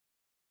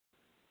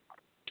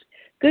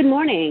Good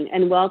morning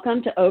and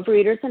welcome to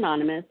Overeaters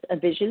Anonymous, a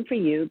Vision for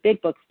You Big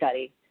Book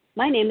Study.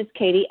 My name is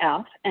Katie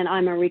F., and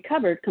I'm a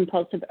recovered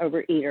compulsive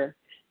overeater.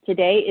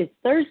 Today is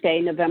Thursday,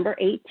 November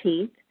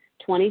 18th,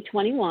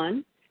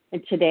 2021,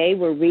 and today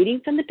we're reading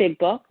from the Big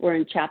Book. We're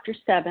in Chapter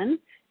 7,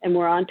 and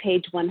we're on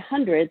page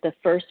 100, the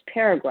first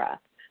paragraph,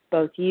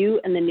 both you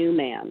and the new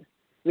man,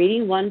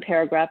 reading one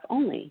paragraph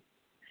only.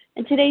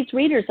 And today's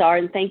readers are,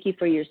 and thank you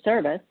for your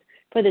service,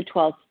 for the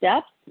 12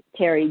 Steps,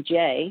 Terry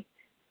J.,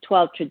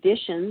 12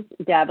 Traditions,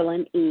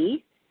 Davelin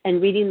E.,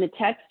 and reading the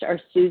text are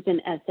Susan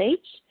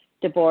S.H.,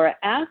 Deborah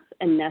S.,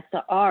 and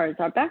Nessa R. as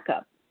our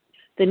backup.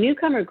 The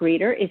newcomer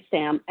greeter is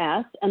Sam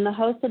S., and the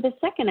host of the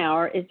second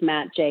hour is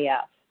Matt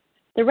J.F.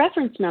 The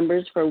reference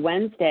numbers for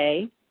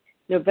Wednesday,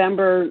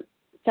 November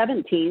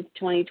 17th,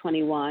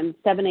 2021,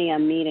 7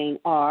 a.m. meeting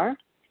are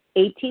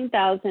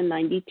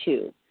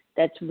 18,092.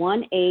 That's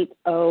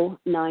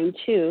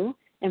 18092.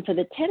 And for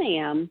the 10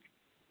 a.m.,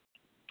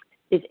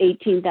 is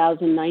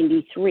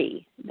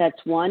 18,093.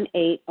 That's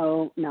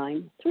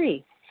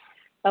 18093.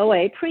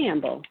 OA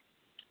Preamble.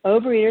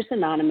 Overeaters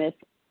Anonymous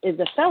is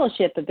a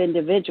fellowship of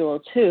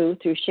individuals who,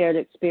 through shared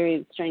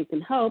experience, strength,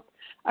 and hope,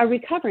 are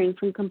recovering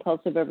from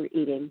compulsive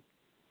overeating.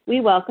 We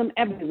welcome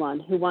everyone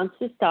who wants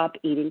to stop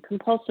eating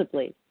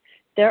compulsively.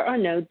 There are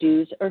no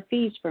dues or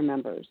fees for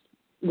members.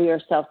 We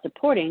are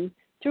self-supporting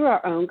through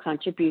our own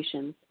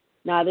contributions,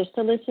 neither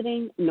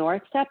soliciting nor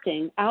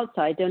accepting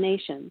outside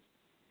donations.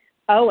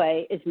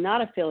 OA is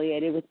not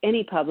affiliated with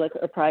any public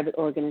or private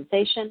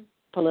organization,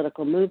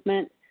 political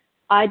movement,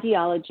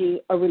 ideology,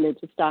 or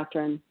religious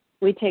doctrine.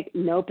 We take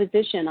no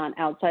position on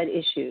outside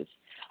issues.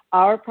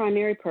 Our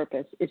primary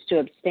purpose is to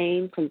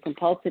abstain from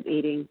compulsive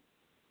eating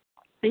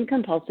and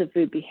compulsive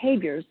food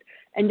behaviors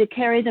and to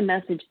carry the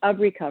message of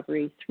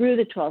recovery through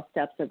the 12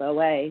 steps of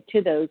OA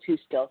to those who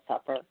still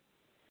suffer.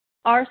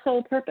 Our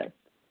sole purpose.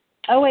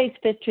 OA's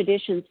fifth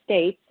tradition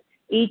states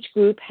each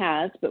group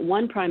has but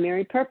one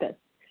primary purpose: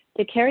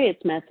 to carry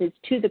its message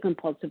to the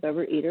compulsive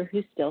overeater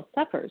who still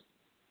suffers.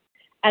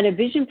 At a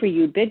Vision for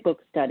You Big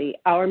Book Study,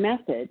 our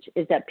message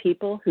is that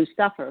people who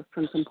suffer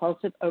from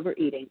compulsive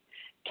overeating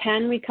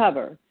can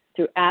recover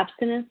through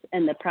abstinence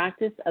and the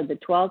practice of the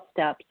 12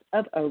 steps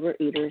of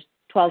Overeaters,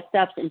 12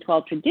 steps and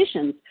 12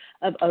 traditions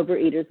of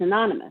Overeaters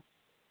Anonymous.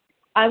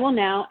 I will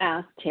now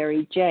ask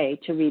Terry J.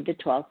 to read the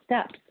 12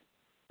 steps.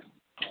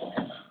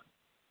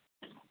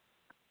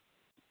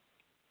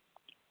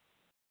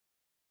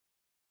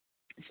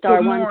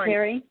 Star one,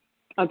 Terry.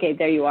 Okay,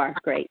 there you are.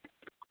 Great.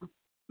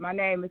 My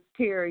name is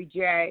Terry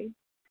J.,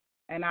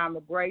 and I'm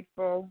a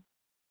grateful,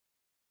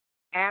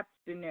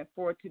 abstinent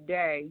for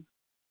today,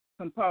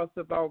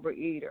 compulsive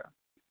overeater.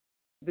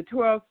 The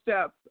 12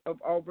 steps of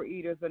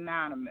Overeaters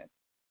Anonymous.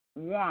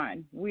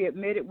 1, we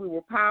admitted we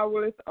were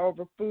powerless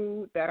over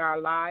food, that our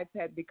lives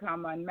had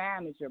become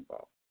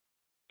unmanageable.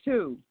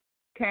 2,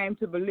 came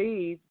to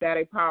believe that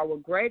a power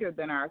greater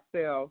than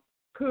ourselves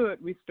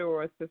could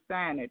restore us to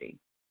sanity.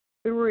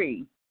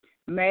 3,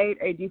 made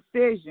a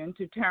decision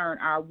to turn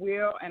our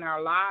will and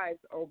our lives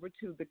over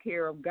to the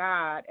care of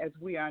God as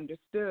we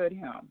understood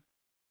Him.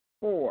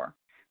 4,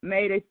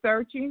 made a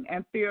searching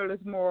and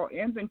fearless moral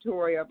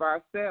inventory of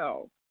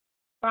ourselves.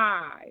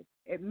 5,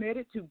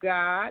 admitted to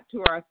God,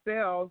 to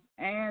ourselves,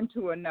 and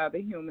to another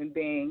human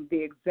being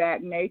the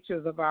exact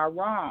natures of our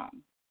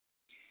wrongs.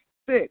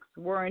 6,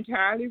 were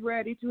entirely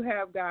ready to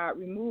have God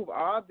remove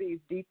all these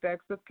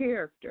defects of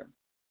character.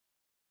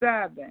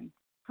 7,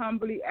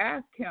 humbly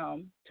ask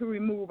Him to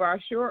remove our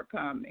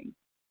shortcomings.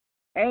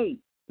 8,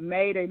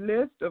 made a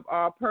list of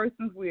all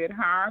persons we had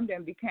harmed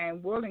and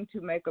became willing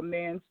to make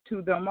amends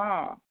to them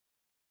all.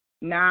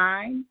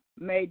 9,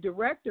 made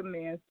direct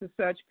amends to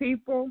such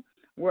people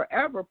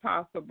wherever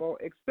possible,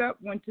 except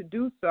when to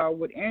do so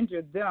would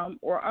injure them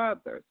or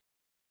others.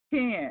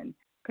 10,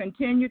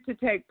 continued to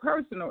take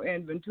personal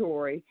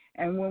inventory,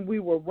 and when we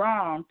were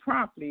wrong,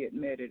 promptly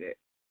admitted it.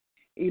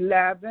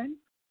 11,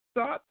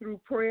 sought through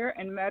prayer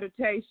and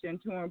meditation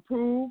to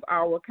improve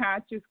our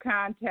conscious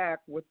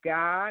contact with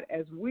God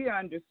as we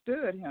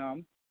understood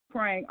Him,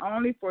 praying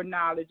only for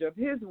knowledge of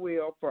His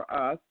will for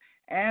us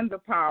and the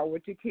power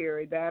to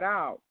carry that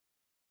out.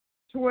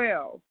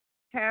 12,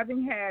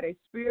 having had a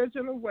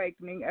spiritual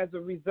awakening as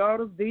a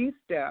result of these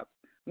steps,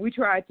 we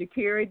tried to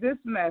carry this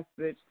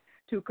message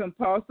to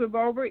compulsive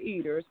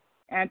overeaters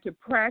and to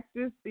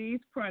practice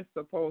these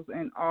principles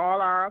in all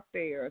our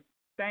affairs.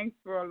 Thanks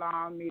for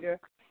allowing me to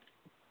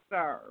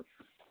serve.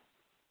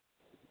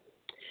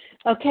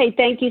 Okay,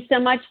 thank you so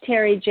much,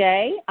 Terry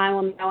J. I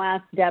will now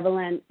ask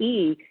Davelin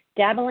E.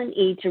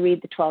 To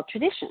read the 12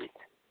 traditions.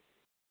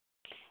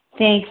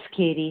 Thanks,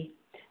 Katie.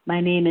 My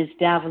name is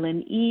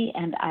Davelin E.,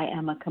 and I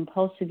am a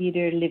compulsive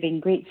eater living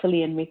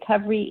gratefully in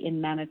recovery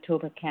in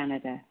Manitoba,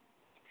 Canada.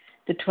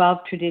 The 12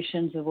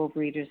 traditions of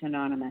Overeaters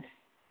Anonymous.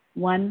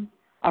 1,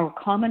 our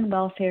common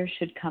welfare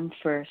should come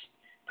first.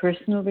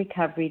 Personal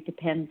recovery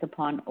depends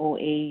upon OA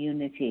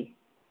unity.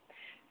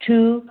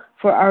 2,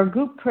 for our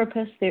group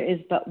purpose, there is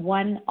but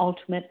one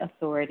ultimate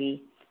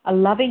authority, a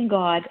loving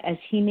God as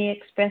He may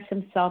express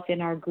Himself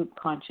in our group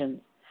conscience.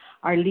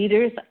 Our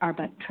leaders are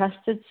but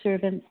trusted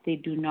servants, they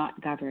do not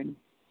govern.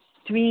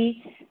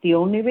 3, the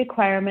only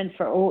requirement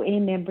for OA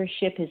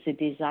membership is a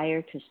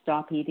desire to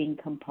stop eating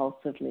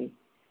compulsively.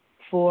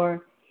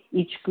 4,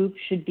 each group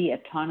should be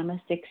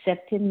autonomous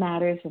except in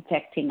matters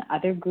affecting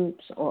other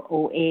groups or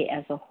OA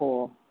as a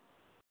whole.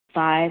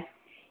 5,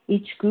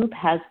 each group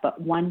has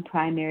but one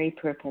primary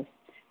purpose,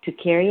 to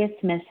carry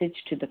its message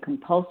to the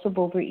compulsive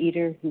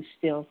overeater who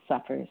still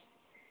suffers.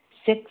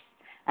 6,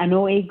 an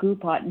OA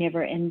group ought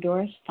never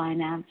endorse,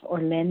 finance,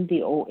 or lend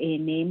the OA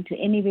name to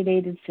any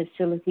related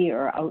facility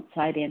or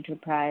outside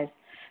enterprise,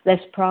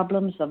 lest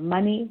problems of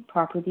money,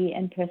 property,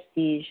 and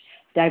prestige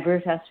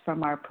divert us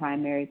from our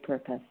primary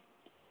purpose.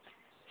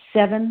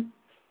 7,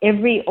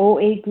 every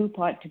OA group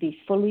ought to be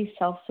fully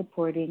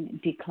self-supporting,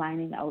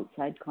 declining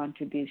outside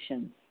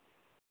contributions.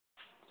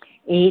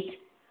 8,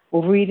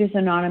 Overeaters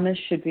Anonymous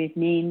should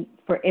remain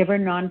forever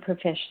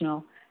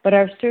non-professional, but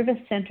our service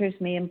centers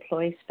may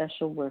employ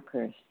special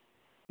workers.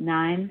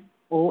 9,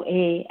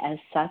 OA as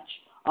such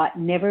ought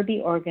never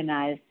be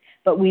organized,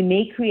 but we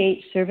may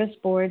create service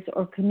boards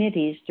or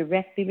committees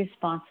directly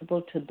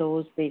responsible to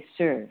those they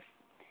serve.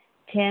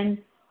 10,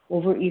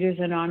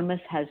 Overeaters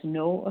Anonymous has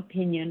no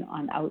opinion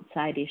on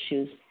outside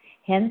issues.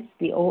 Hence,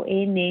 the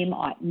OA name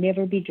ought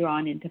never be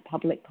drawn into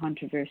public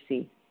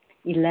controversy.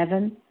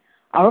 11,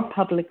 our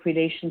public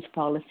relations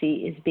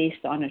policy is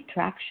based on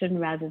attraction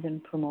rather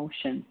than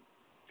promotion.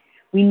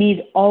 We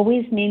need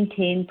always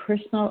maintain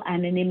personal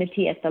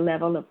anonymity at the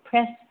level of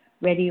press,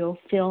 radio,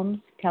 films,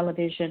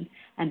 television,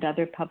 and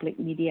other public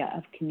media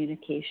of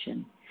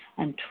communication.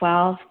 And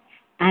 12,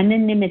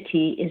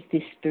 anonymity is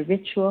the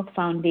spiritual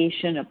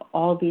foundation of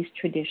all these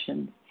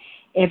traditions,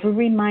 ever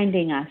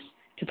reminding us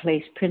to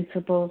place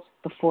principles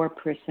before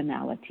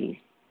personalities.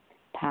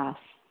 Pass.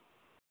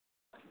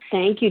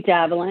 Thank you,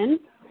 Davelin.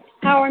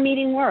 How our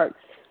meeting works.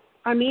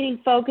 Our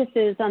meeting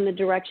focuses on the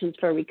directions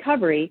for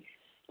recovery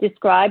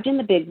described in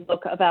the Big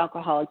Book of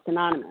Alcoholics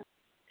Anonymous.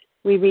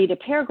 We read a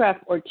paragraph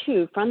or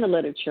two from the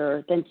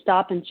literature, then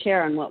stop and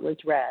share on what was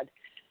read.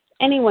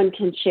 Anyone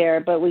can share,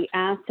 but we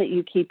ask that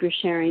you keep your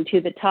sharing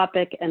to the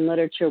topic and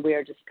literature we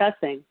are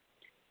discussing,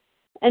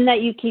 and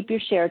that you keep your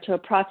share to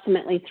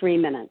approximately 3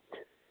 minutes.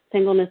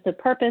 Singleness of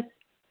purpose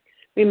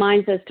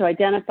reminds us to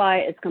identify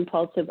as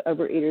compulsive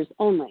overeaters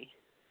only.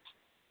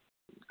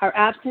 Our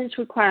absence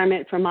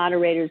requirement for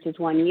moderators is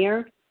 1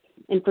 year,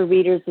 and for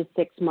readers is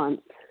 6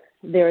 months.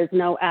 There is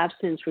no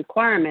absence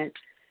requirement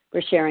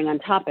for sharing on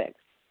topics.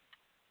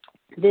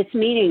 This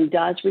meeting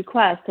does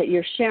request that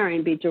your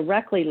sharing be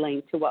directly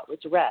linked to what was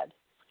read.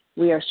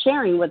 We are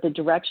sharing what the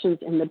directions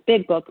in the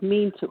Big Book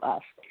mean to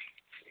us.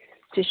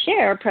 To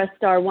share, press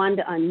star 1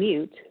 to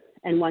unmute,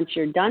 and once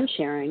you're done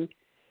sharing,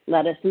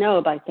 let us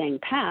know by saying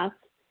pass,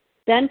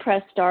 then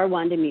press star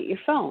 1 to mute your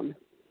phone.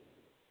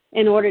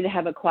 In order to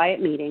have a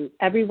quiet meeting,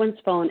 everyone's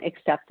phone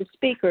except the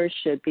speaker's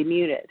should be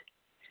muted.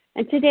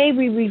 And today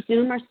we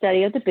resume our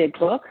study of the Big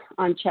Book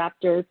on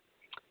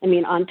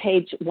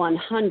page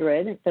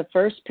 100, the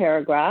first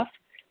paragraph,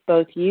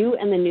 both you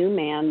and the new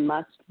man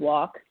must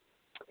walk.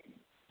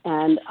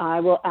 And I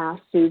will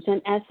ask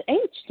Susan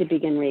S.H. to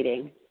begin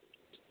reading.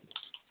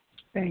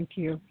 Thank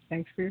you.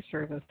 Thanks for your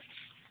service.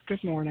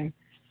 Good morning.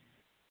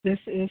 This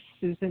is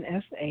Susan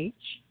S.H.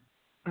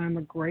 I'm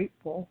a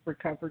grateful,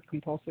 recovered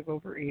compulsive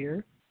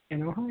overeater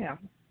in Ohio.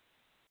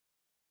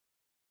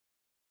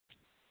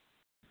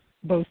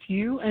 Both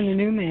you and the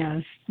new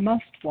man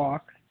must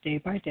walk day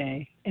by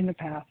day in the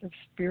path of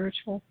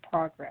spiritual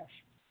progress.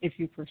 If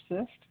you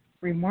persist,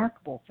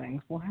 remarkable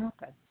things will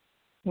happen.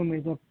 When we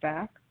look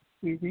back,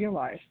 we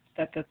realize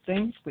that the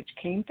things which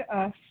came to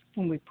us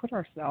when we put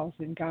ourselves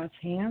in God's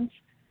hands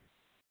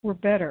were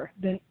better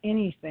than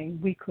anything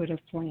we could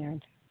have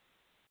planned.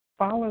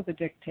 Follow the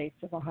dictates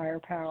of a higher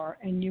power,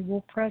 and you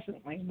will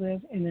presently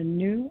live in a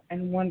new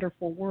and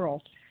wonderful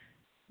world,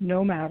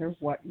 no matter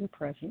what your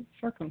present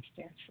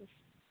circumstances.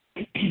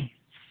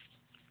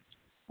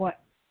 What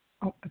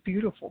a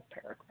beautiful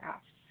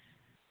paragraph.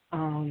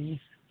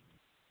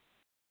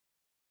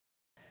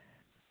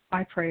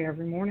 I pray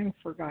every morning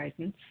for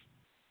guidance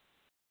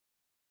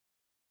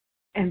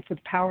and for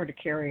the power to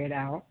carry it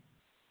out,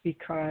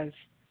 because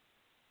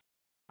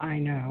I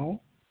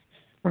know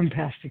from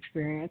past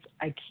experience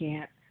I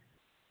can't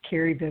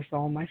carry this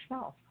all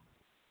myself.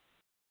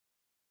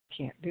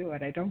 Can't do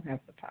it. I don't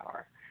have the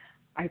power.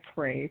 I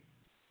pray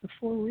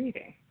before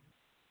reading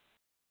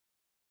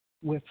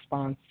with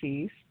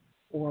sponsees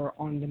or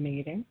on the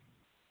meeting.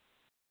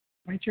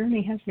 My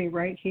journey has me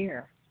right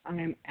here. I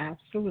am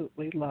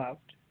absolutely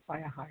loved by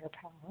a higher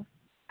power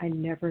I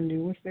never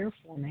knew was there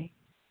for me.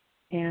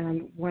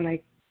 And when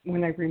I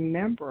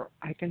remember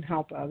I can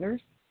help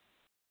others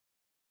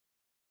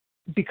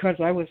because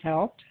I was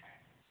helped,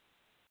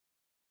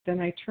 then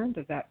I turn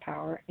to that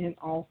power in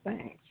all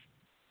things.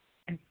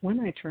 And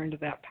when I turn to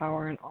that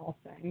power in all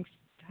things,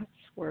 that's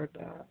where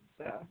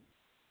the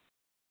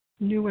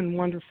new and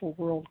wonderful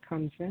world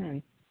comes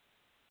in.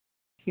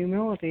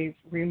 Humility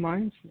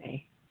reminds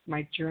me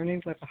my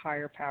journey with a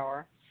higher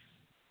power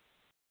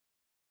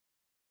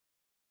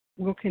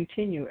will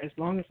continue as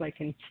long as I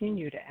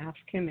continue to ask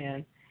him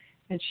in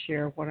and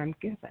share what I'm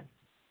given.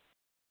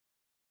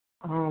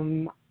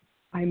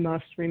 I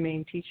must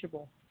remain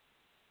teachable.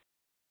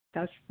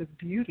 That's the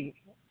beauty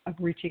of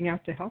reaching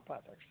out to help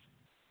others,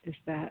 is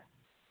that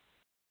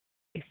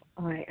if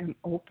I am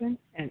open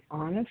and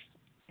honest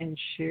and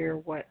share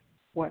what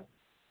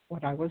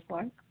I was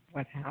like,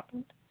 what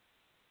happened,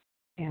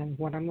 and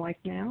what I'm like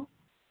now,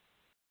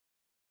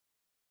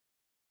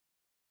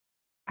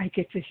 I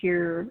get to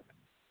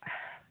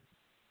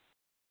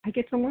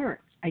learn.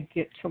 I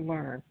get to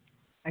learn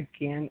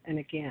again and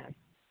again.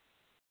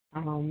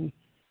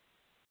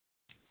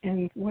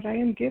 And what I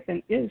am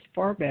given is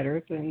far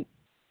better than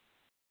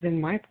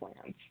my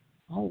plans,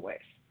 always.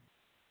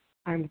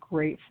 I'm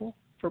grateful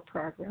for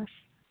progress,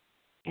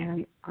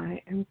 and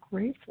I am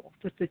grateful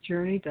that the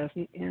journey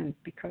doesn't end,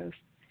 because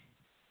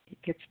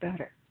it gets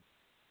better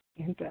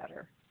and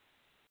better.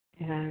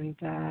 And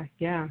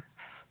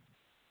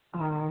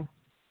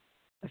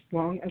as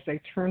long as I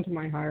turn to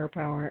my higher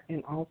power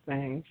in all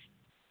things,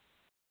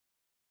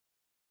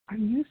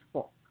 I'm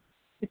useful.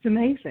 It's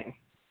amazing.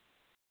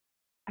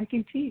 I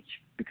can teach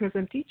because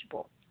I'm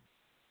teachable.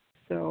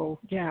 So,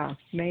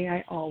 may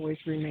I always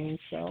remain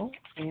so.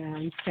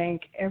 And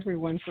thank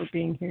everyone for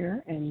being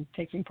here and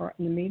taking part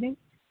in the meeting.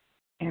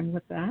 And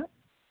with that,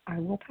 I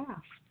will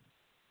pass.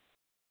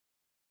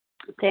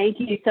 Thank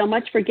you so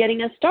much for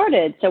getting us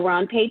started. So we're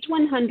on page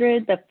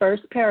 100, the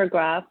first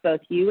paragraph.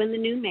 Both you and the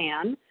new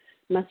man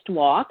must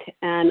walk.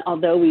 And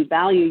although we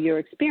value your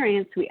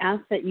experience, we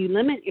ask that you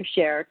limit your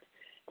share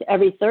to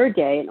every third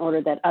day in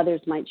order that others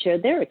might share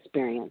their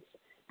experience.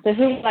 So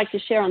who would like to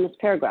share on this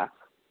paragraph?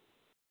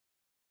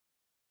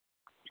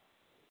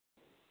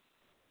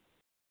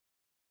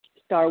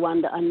 Star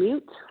one to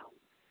unmute.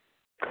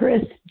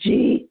 Chris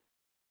G.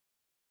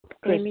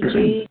 Amy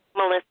G.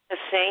 Melissa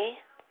C.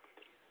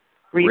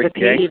 Reva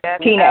P.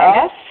 Tina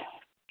S.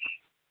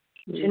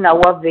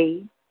 Genoa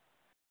V.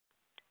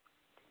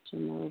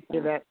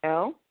 Yvette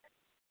L.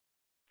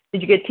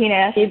 Did you get Tina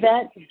S?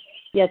 Yvette?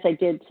 Yes, I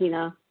did,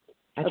 Tina.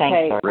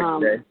 Okay.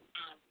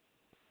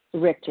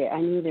 Rick J. I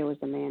knew there was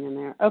a man in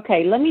there.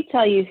 Okay, let me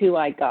tell you who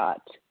I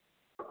got.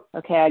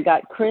 Okay, I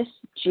got Chris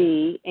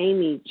G,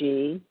 Amy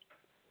G,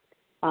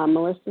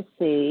 Melissa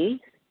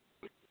C,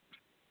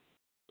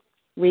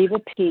 Reva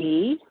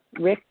P,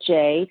 Rick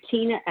J,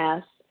 Tina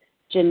S,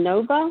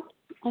 Genova,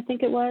 I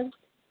think it was.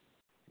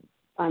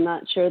 I'm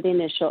not sure the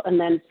initial. And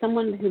then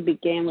someone who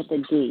began with a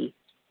D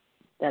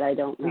that I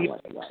don't know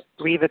what it was.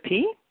 Reva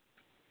P?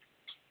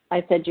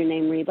 I said your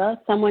name, Reva.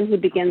 Someone who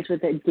begins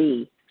with a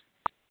D.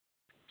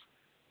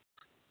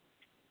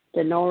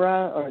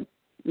 Denora, or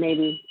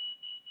maybe,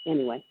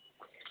 anyway.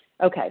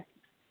 Okay.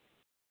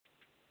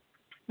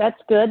 That's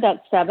good. That's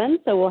 7.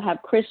 So we'll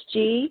have Chris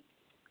G,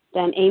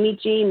 then Amy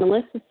G,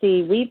 Melissa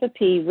C, Reva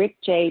P, Rick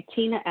J,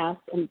 Tina S,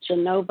 and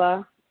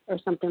Genova, or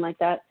something like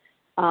that.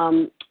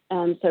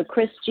 And so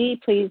Chris G,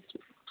 please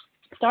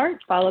start,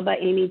 followed by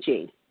Amy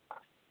G.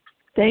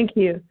 Thank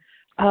you.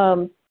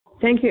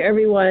 Thank you,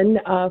 everyone,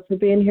 for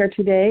being here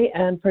today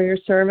and for your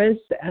service.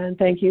 And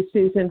thank you,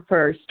 Susan,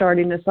 for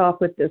starting us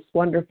off with this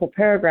wonderful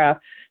paragraph.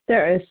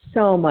 There is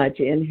so much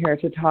in here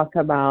to talk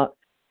about.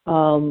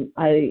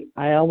 I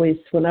always,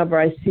 whenever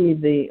I see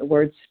the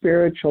word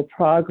spiritual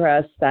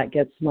progress, that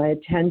gets my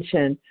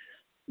attention.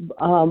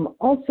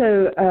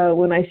 Also,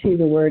 when I see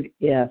the word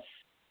if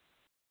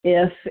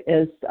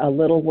is a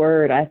little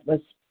word. I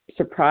was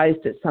surprised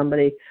that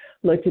somebody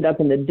looked it up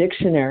in the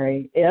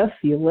dictionary. If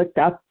you looked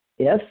up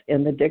if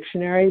in the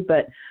dictionary,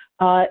 but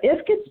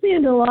if gets me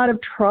into a lot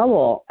of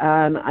trouble,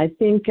 and I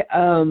think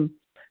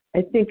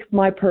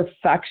my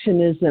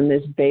perfectionism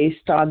is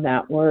based on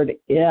that word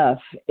if.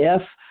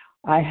 If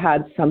I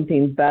had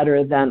something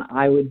better, then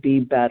I would be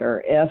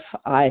better. If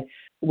I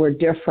were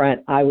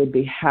different, I would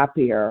be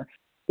happier.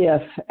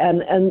 If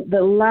and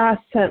the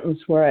last sentence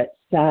where it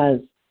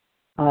says,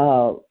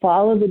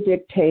 follow the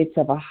dictates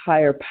of a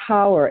higher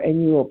power,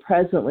 and you will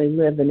presently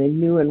live in a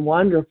new and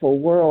wonderful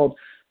world,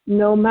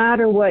 no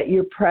matter what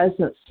your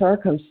present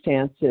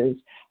circumstances.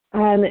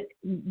 And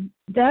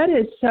that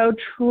is so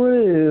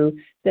true,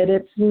 that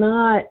it's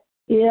not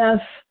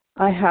if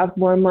I have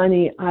more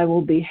money, I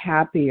will be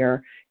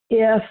happier.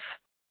 If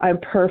I'm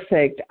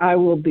perfect, I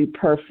will be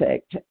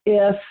perfect.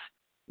 If,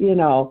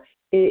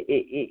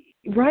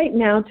 right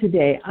now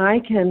today, I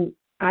can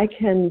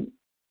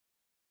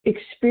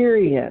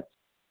experience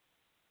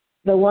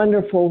the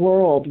wonderful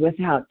world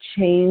without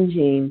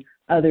changing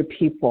other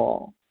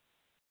people,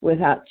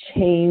 without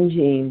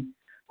changing.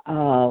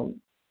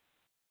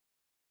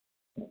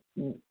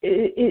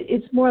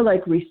 It's more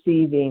like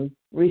receiving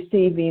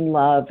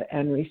love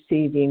and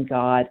receiving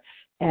God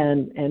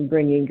and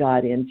bringing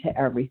God into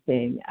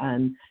everything.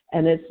 And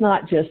it's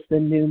not just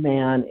the new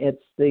man,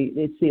 it's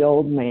the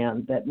old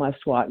man that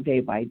must walk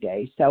day by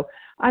day. So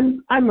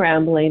I'm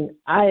rambling.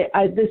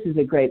 This is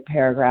a great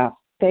paragraph.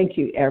 Thank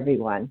you,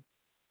 everyone.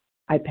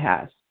 I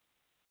pass.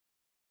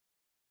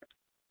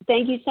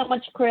 Thank you so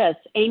much, Chris.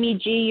 Amy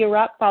G, you're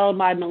up, followed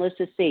by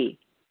Melissa C.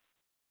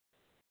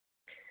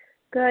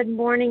 Good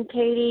morning,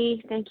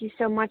 Katie. Thank you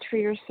so much for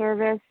your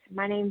service.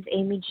 My name's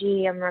Amy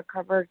G. I'm a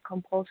recovered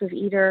compulsive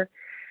eater.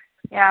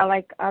 Yeah,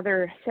 like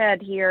others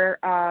said here,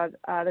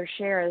 others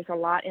share, there's a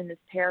lot in this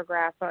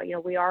paragraph. But,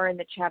 we are in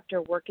the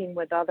chapter working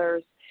with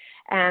others.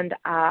 And,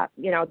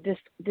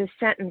 this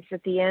sentence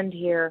at the end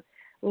here,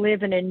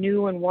 live in a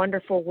new and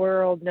wonderful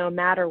world no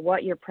matter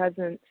what your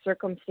present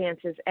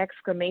circumstances,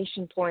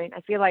 exclamation point.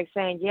 I feel like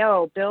saying,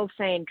 Bill's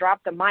saying,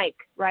 drop the mic,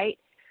 right?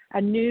 A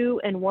new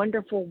and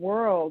wonderful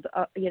world,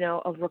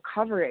 of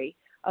recovery,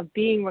 of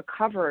being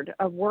recovered,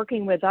 of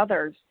working with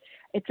others.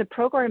 It's a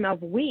program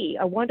of we,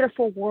 a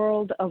wonderful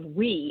world of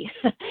we,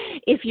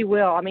 if you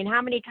will. I mean,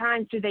 how many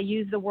times do they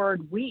use the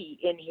word we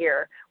in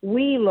here?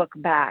 We look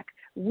back.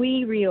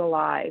 We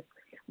realize.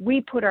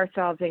 We put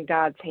ourselves in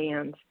God's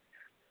hands.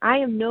 I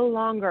am no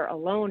longer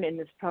alone in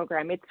this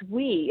program. It's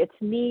we.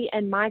 It's me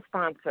and my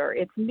sponsor.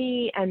 It's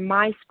me and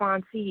my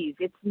sponsees.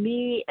 It's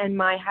me and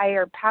my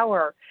higher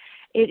power.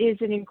 It is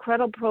an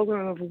incredible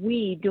program of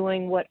we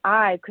doing what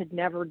I could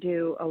never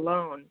do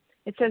alone.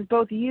 It says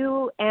both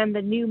you and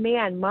the new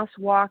man must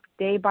walk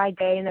day by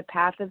day in the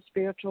path of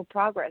spiritual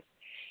progress.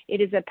 It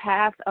is a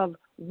path of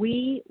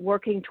we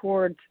working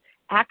towards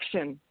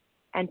action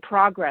and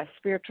progress,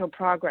 spiritual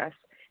progress.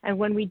 And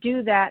when we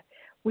do that,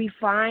 we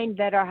find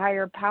that our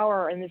higher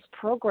power in this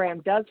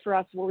program does for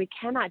us what we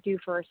cannot do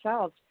for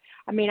ourselves.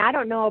 I mean, I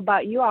don't know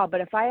about you all,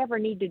 but if I ever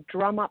need to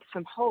drum up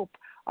some hope,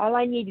 all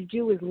I need to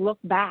do is look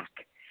back.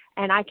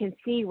 And I can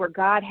see where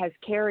God has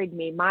carried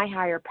me, my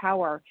higher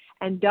power,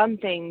 and done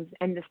things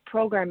in this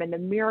program and the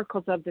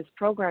miracles of this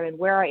program and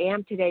where I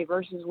am today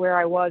versus where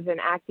I was in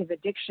active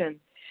addiction.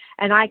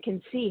 And I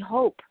can see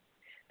hope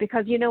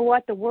because you know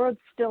what? The word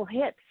still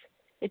hits.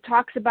 It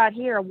talks about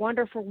here a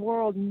wonderful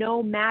world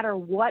no matter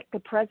what the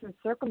present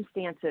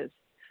circumstances.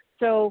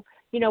 So,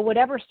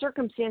 whatever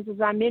circumstances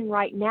I'm in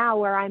right now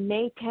where I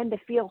may tend to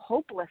feel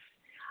hopeless,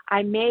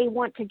 I may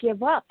want to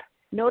give up.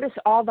 Notice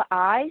all the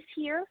I's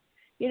here,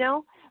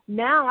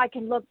 Now I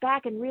can look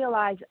back and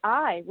realize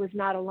I was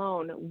not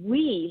alone.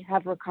 We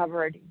have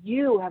recovered.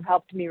 You have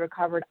helped me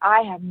recover.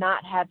 I have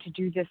not had to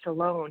do this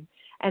alone.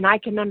 And I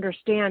can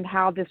understand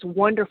how this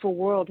wonderful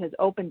world has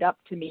opened up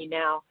to me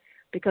now.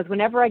 Because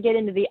whenever I get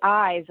into the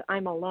I's,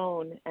 I'm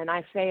alone and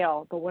I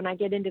fail. But when I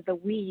get into the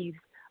we's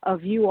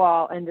of you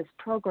all and this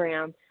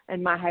program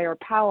and my higher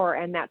power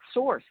and that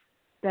source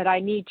that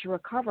I need to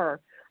recover,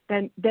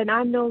 then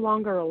I'm no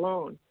longer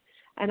alone.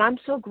 And I'm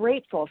so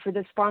grateful for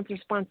this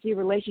sponsor-sponsee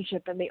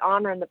relationship and the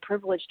honor and the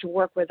privilege to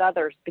work with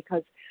others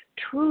because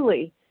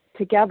truly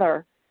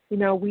together,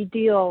 we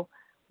deal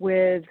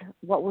with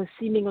what was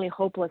seemingly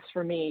hopeless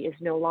for me is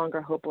no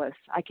longer hopeless.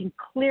 I can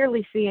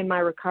clearly see in my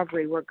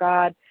recovery where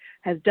God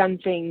has done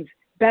things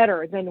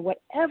better than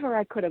whatever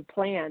I could have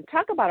planned.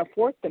 Talk about a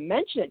fourth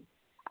dimension.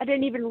 I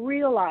didn't even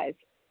realize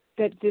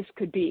that this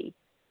could be,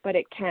 but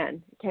it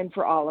can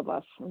for all of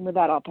us. And with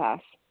that, I'll pass.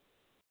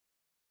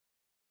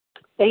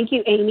 Thank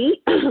you,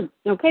 Amy.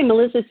 Okay,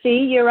 Melissa C.,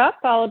 you're up,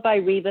 followed by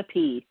Reva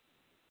P.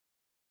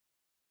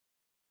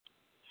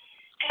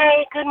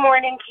 Hey, good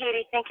morning,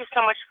 Katie. Thank you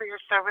so much for your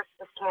service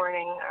this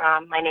morning.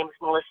 My name is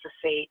Melissa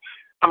C.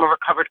 I'm a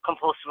recovered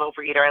compulsive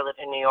overeater. I live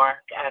in New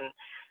York, and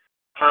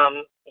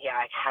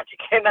I had to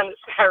get on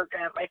this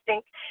paragraph. I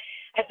think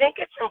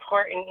it's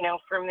important,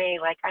 for me.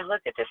 Like I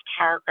looked at this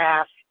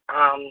paragraph,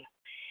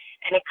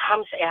 and it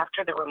comes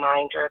after the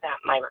reminder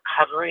that my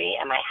recovery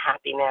and my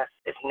happiness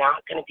is not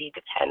going to be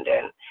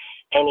dependent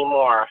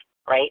anymore,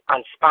 right,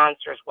 on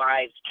sponsors,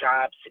 wives,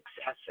 jobs,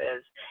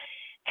 successes.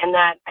 And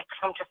that I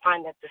come to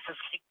find that this is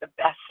like the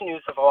best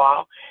news of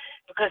all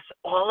because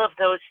all of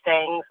those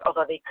things,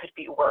 although they could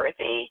be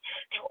worthy,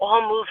 they're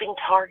all moving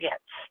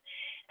targets.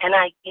 And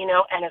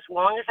and as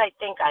long as I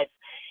think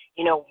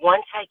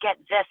once I get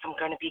this, I'm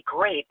going to be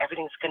great,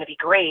 everything's going to be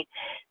great,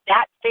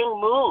 that thing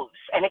moves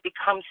and it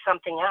becomes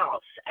something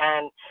else.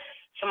 And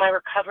so my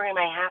recovery and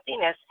my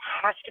happiness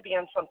has to be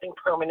on something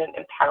permanent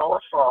and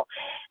powerful.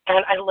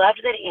 And I love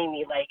that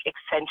Amy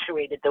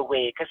accentuated the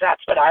we, because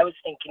that's what I was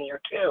thinking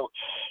here too.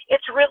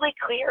 It's really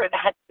clear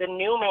that the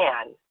new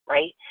man,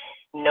 right,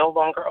 no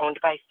longer owned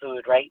by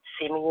food, right,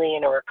 seemingly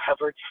in a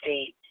recovered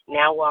state,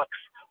 now walks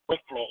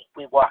with me.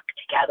 We walk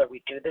together.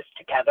 We do this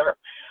together,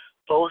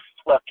 both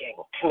looking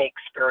to make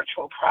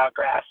spiritual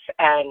progress.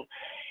 And,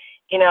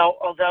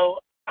 although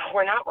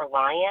we're not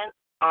reliant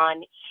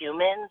on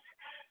humans,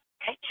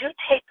 I do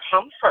take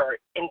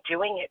comfort in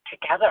doing it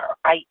together.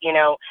 I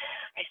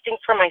think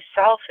for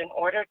myself, in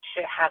order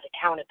to have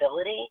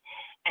accountability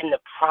and the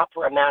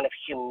proper amount of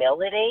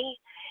humility,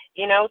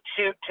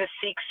 to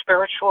seek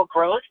spiritual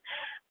growth,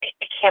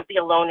 it can't be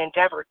a lone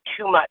endeavor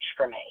too much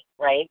for me,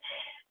 right?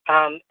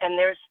 And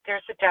there's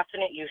a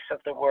definite use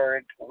of the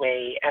word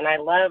we. And I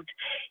loved,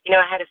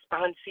 I had a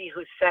sponsee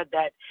who said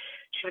that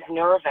she was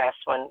nervous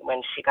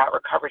when she got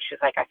recovered. She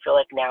was like, I feel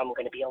like now I'm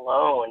going to be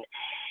alone.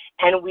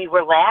 And we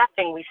were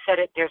laughing. We said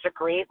there's a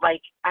great,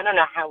 I don't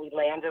know how we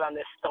landed on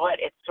this thought.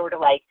 It's sort of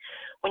like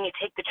when you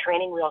take the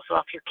training wheels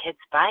off your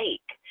kid's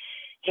bike.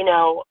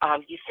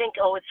 You think,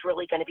 oh, it's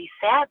really going to be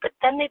sad, but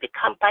then they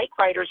become bike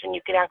riders and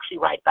you can actually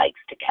ride bikes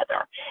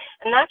together.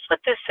 And that's what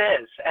this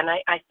is. And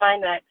I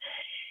find that,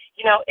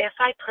 if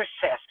I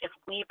persist, if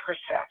we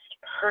persist,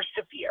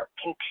 persevere,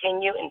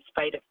 continue in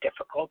spite of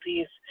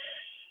difficulties,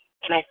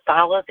 and I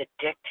follow the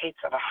dictates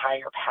of a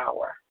higher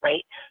power,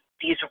 right?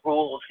 These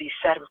rules, these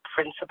set of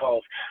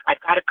principles. I've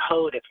got a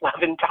code. It's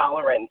love and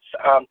tolerance.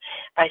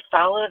 I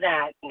follow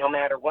that no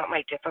matter what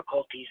my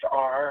difficulties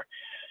are.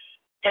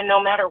 And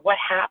no matter what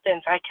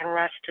happens, I can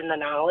rest in the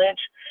knowledge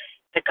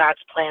that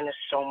God's plan is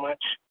so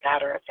much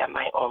better than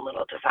my own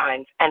little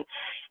designs. And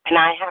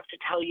I have to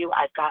tell you,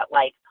 I've got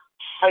like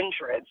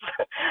hundreds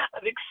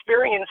of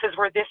experiences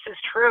where this is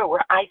true,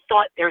 where I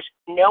thought there's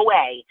no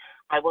way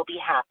I will be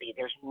happy.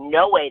 There's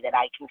no way that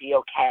I can be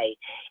okay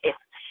if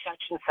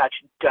such and such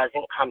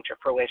doesn't come to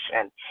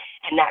fruition.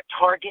 And that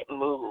target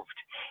moved.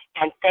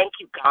 And thank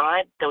you,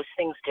 God, those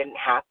things didn't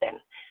happen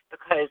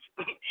because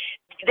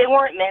they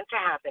weren't meant to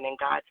happen, and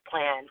God's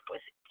plan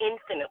was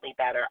infinitely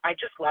better. I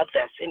just love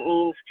this. It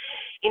means,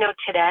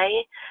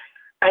 today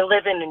I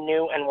live in a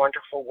new and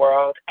wonderful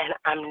world, and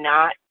I'm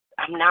not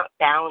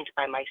bound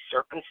by my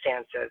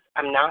circumstances.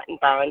 I'm not in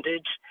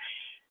bondage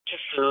to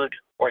food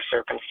or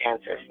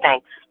circumstances.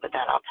 Thanks. With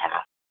that, I'll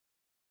pass.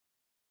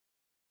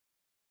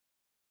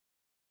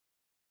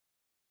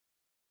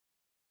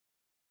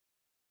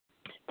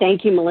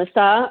 Thank you,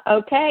 Melissa.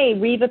 Okay,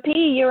 Reva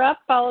P., you're up,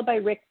 followed by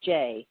Rick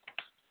J.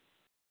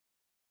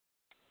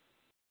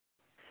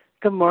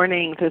 Good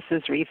morning. This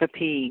is Reva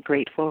P.,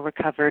 grateful,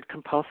 recovered,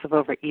 compulsive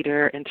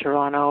overeater in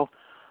Toronto.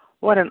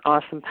 What an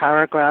awesome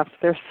paragraph.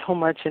 There's so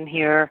much in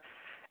here.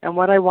 And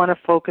what I want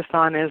to focus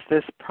on is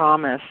this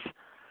promise.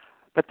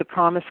 But the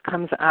promise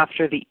comes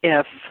after the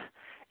if.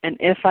 And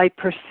if I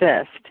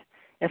persist,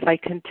 if I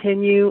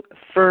continue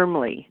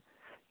firmly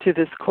to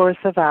this course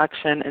of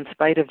action in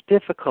spite of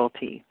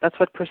difficulty, that's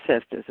what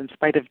persist is, in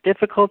spite of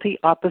difficulty,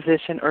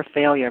 opposition, or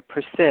failure,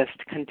 persist,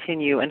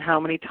 continue. And how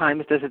many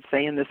times does it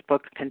say in this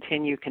book,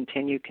 continue,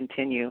 continue,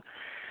 continue?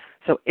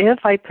 So if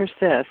I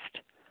persist,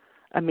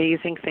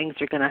 amazing things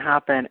are going to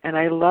happen. And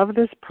I love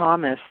this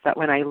promise that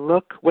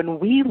when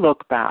we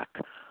look back,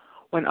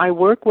 when I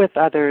work with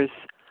others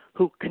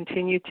who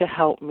continue to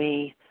help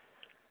me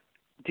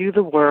do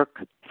the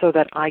work so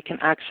that I can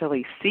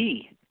actually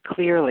see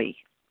clearly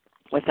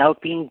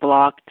without being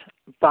blocked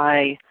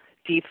by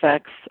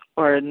defects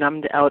or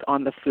numbed out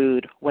on the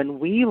food. When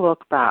we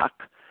look back,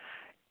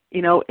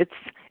 it's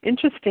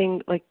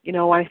interesting,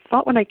 I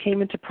thought when I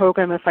came into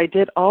program, if I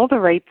did all the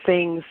right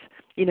things,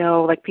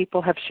 like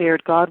people have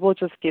shared, God will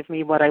just give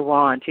me what I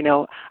want.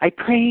 I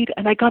prayed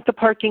and I got the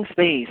parking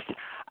space.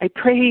 I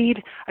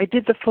prayed, I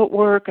did the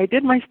footwork, I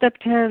did my step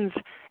 10s,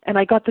 and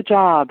I got the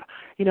job.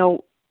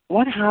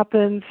 What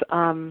happens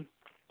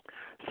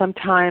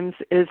sometimes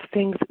is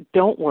things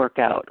don't work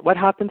out. What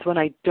happens when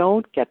I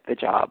don't get the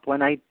job,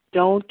 when I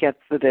don't get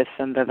the this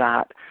and the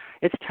that?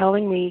 It's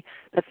telling me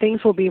that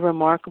things will be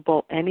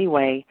remarkable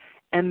anyway,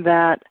 and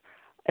that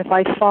if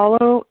I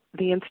follow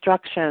the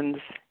instructions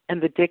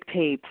and the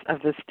dictates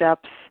of the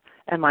steps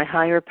and my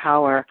higher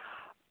power,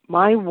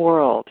 my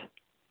world,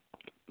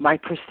 my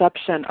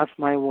perception of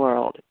my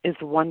world is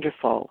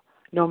wonderful,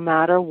 no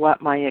matter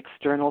what my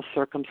external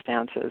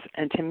circumstances.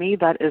 And to me,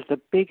 that is the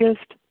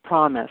biggest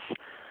promise,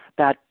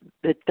 that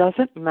it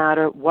doesn't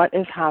matter what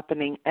is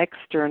happening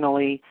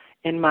externally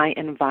in my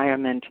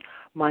environment,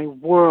 my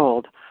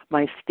world,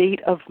 my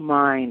state of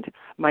mind,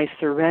 my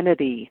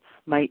serenity,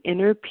 my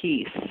inner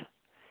peace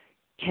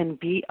can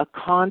be a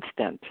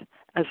constant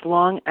as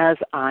long as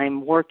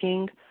I'm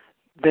working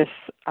this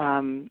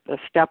the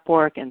step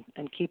work and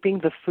keeping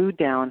the food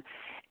down.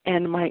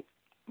 And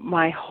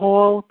my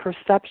whole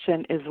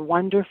perception is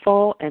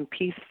wonderful and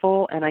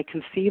peaceful, and I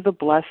can see the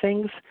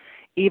blessings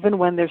even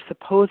when there's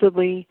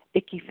supposedly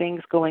icky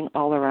things going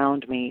all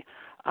around me.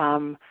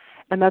 And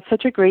that's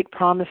such a great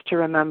promise to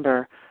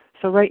remember.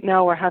 So right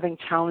now we're having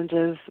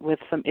challenges with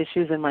some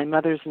issues in my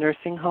mother's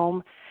nursing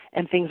home,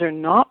 and things are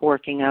not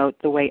working out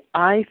the way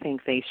I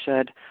think they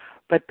should.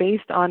 But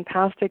based on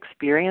past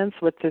experience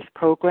with this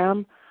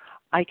program,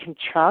 I can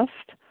trust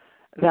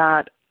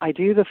that I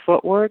do the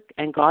footwork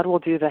and God will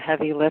do the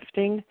heavy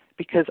lifting,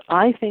 because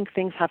I think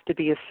things have to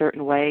be a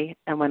certain way.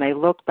 And when I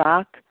look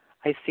back,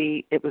 I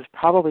see it was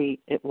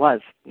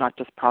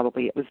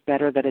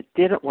better that it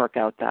didn't work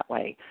out that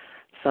way.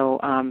 So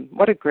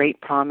what a great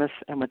promise.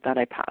 And with that,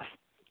 I pass.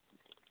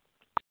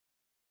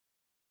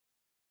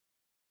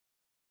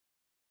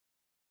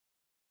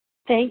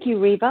 Thank you,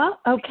 Reva.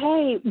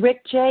 Okay,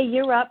 Rick J.,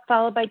 you're up,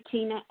 followed by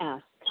Tina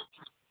S.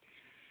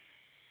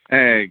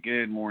 Hey,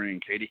 good morning,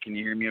 Katie. Can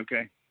you hear me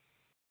okay?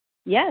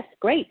 Yes,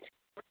 great.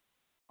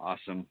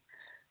 Awesome.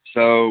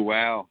 So,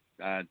 wow,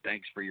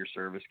 thanks for your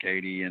service,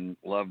 Katie, and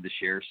love the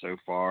share so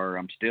far.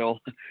 I'm still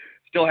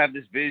have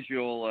this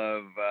visual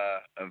of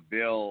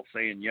Bill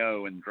saying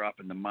yo and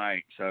dropping the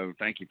mic, so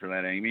thank you for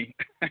that, Amy.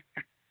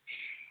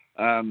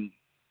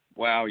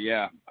 Wow,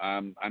 yeah,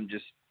 I'm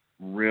just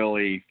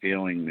really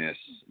feeling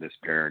this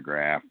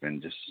paragraph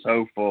and just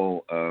so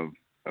full of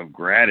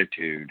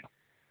gratitude,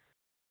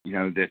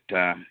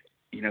 that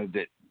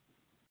that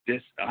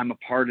I'm a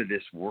part of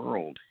this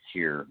world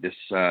here,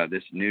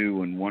 this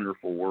new and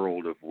wonderful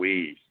world of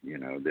we,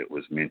 that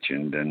was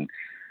mentioned. And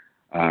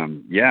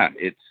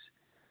it's,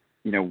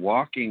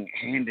 walking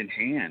hand in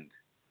hand,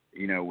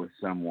 with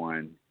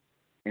someone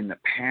in the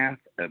path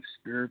of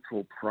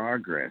spiritual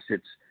progress.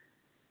 It's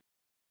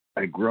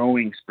a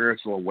growing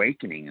spiritual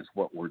awakening is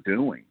what we're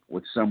doing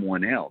with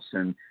someone else,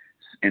 and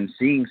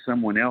seeing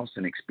someone else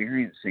and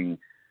experiencing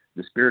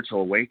the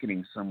spiritual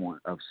awakening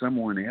of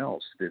someone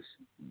else. This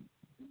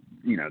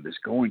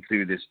going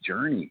through this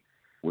journey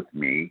with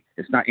me.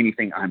 It's not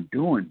anything I'm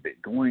doing,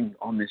 but going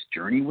on this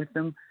journey with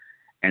them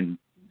and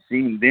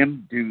seeing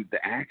them do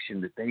the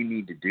action that they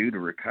need to do to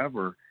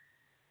recover.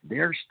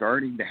 They're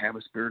starting to have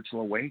a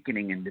spiritual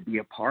awakening, and to be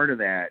a part of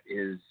that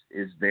is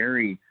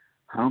very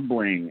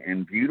humbling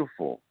and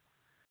beautiful.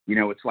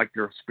 It's like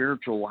their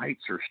spiritual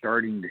lights are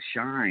starting to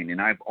shine.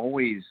 And I've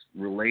always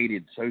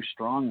related so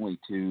strongly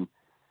to,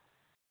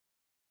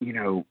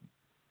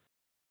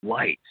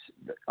 lights.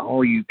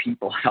 All you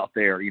people out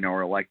there,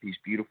 are like these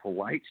beautiful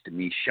lights to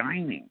me,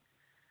 shining.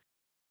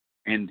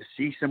 And to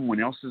see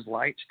someone else's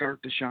light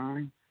start to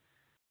shine,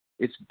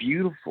 it's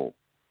beautiful.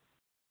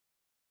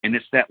 And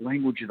it's that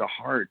language of the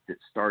heart that's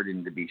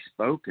starting to be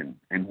spoken.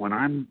 And when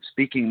I'm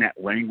speaking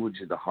that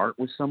language of the heart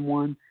with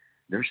someone,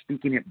 they're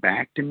speaking it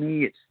back to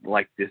me. It's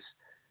like this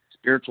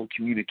spiritual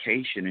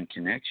communication and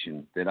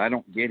connection that I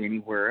don't get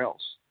anywhere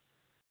else.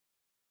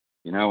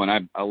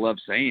 And I love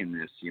saying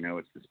this,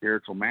 it's the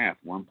spiritual math,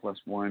 1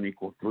 + 1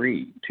 =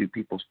 3. Two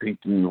people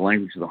speaking the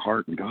language of the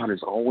heart, and God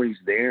is always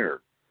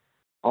there,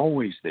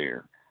 always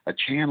there. A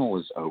channel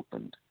is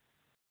opened.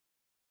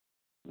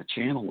 The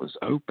channel is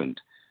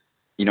opened.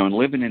 And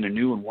living in a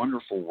new and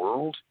wonderful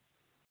world,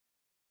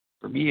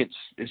 for me,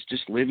 it's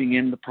just living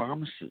in the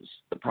promises.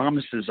 The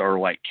promises are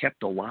like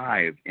kept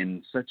alive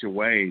in such a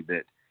way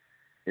that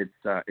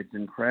it's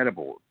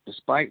incredible,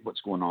 despite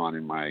what's going on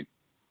in my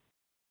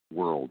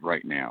world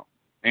right now.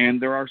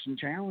 And there are some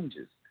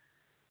challenges.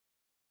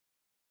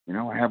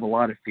 I have a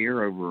lot of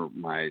fear over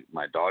my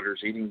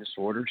daughter's eating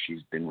disorder.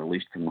 She's been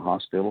released from the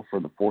hospital for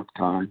the 4th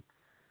time.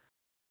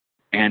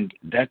 And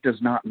that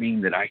does not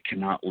mean that I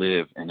cannot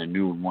live in a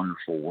new and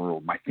wonderful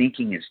world. My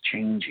thinking is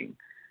changing.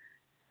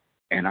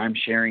 And I'm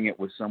sharing it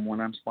with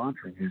someone I'm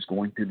sponsoring who's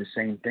going through the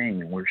same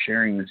thing, and we're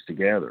sharing this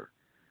together.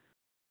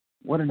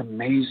 What an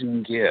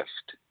amazing gift.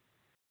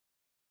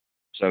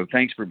 So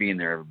thanks for being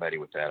there, everybody.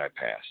 With that, I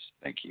pass.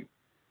 Thank you.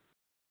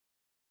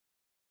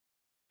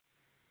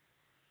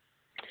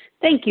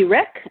 Thank you,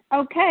 Rick.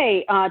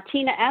 Okay,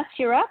 Tina S.,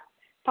 you're up,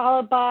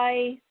 followed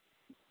by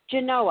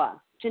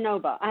Genova.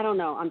 I don't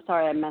know. I'm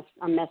sorry, I'm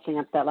messing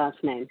up that last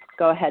name.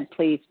 Go ahead,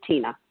 please,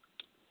 Tina.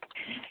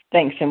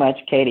 Thanks so much,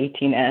 Katie.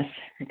 Tina S.,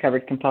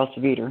 recovered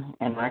compulsive eater,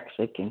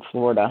 anorexic in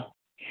Florida.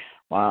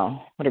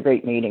 Wow, what a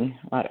great meeting.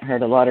 I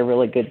heard a lot of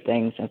really good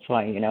things. That's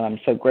why, I'm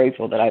so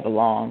grateful that I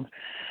belong.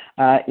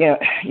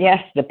 Yes,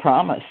 the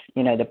promise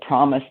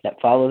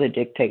that follow the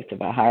dictates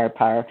of a higher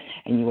power,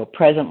 and you will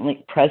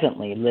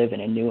presently live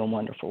in a new and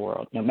wonderful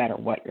world, no matter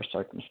what your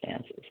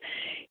circumstances.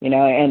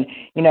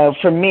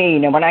 For me,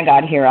 when I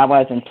got here, I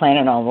wasn't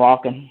planning on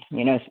walking,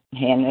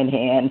 hand in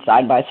hand,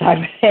 side by side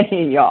with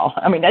any of y'all.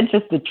 I mean, that's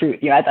just the truth.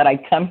 I thought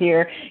I'd come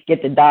here,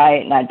 get the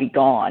diet, and I'd be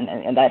gone,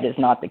 and that is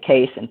not the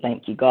case, and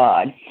thank you,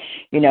 God.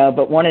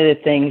 But one of the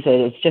things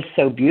that is just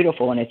so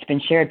beautiful, and it's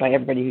been shared by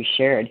everybody who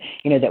shared,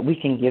 that we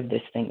can give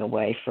this thing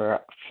away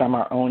from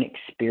our own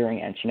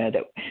experience,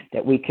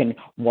 that we can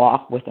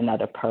walk with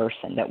another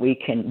person, that we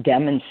can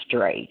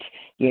demonstrate,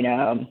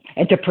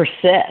 and to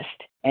persist.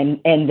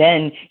 And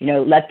then,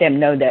 let them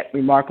know that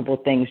remarkable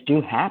things do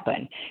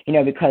happen,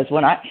 because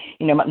when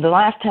the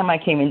last time I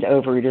came into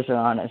Overeaters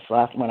Anonymous,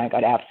 when I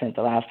got absent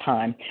the last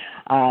time,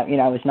 I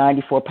was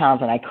 94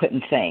 pounds and I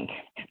couldn't think.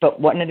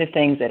 But one of the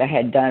things that I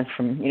had done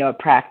from, a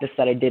practice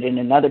that I did in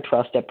another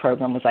 12-step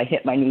program was I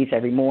hit my knees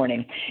every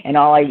morning, and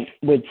all I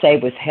would say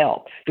was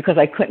help, because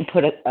I couldn't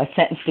put a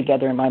sentence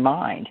together in my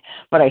mind.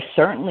 But I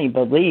certainly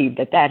believed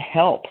that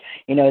help,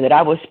 that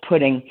I was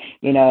putting,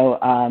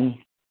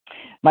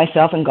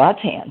 myself in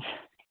God's hands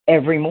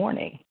every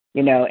morning,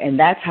 and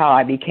that's how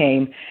I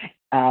became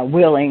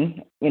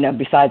willing,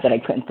 besides that I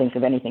couldn't think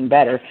of anything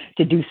better,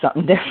 to do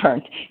something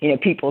different.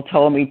 People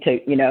told me to,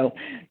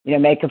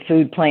 make a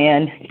food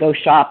plan, go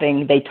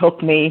shopping. They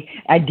took me.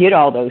 I did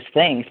all those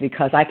things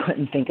because I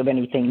couldn't think of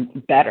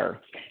anything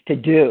better to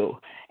do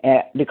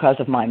because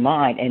of my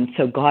mind. And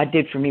so God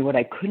did for me what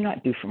I could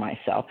not do for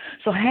myself.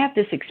 So I have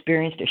this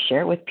experience to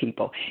share with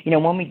people,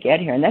 when we get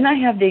here. And then I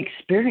have the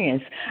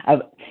experience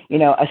of,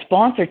 a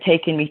sponsor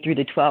taking me through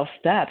the 12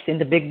 steps in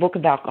the big book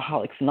of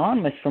Alcoholics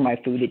Anonymous for my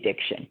food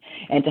addiction,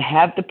 and to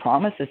have the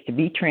promises to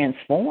be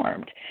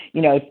transformed,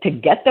 to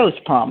get those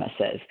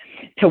promises,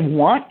 to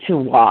want to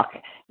walk,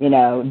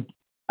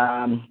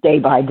 day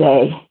by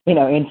day,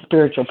 in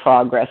spiritual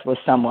progress with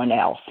someone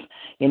else,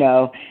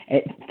 to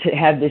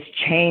have this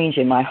change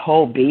in my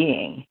whole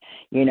being,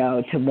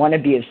 to want to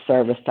be of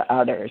service to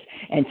others,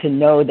 and to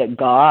know that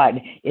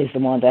God is the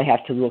one that I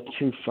have to look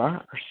to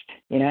first,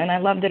 And I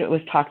love that it was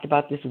talked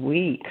about this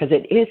we, because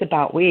it is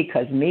about we,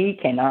 because me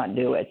cannot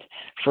do it,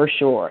 for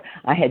sure.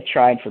 I had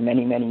tried for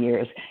many, many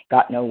years,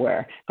 got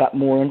nowhere, got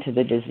more into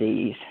the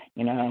disease,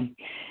 And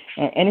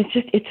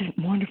it's a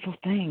wonderful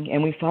thing,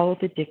 and we follow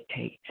the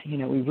dictates,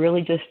 we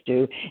really just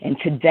do. And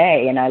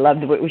today, and I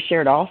loved what was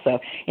shared also,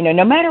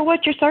 no matter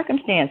what your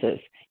circumstances,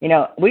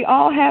 we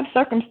all have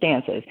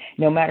circumstances.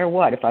 No matter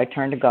what, if I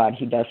turn to God,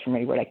 He does for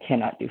me what I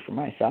cannot do for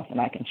myself, and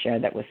I can share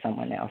that with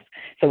someone else.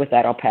 So with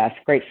that, I'll pass.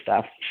 Great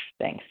stuff.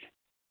 Thanks.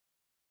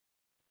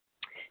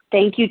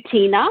 Thank you,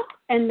 Tina.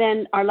 And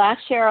then our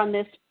last share on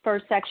this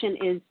first section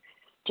is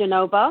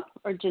Genoa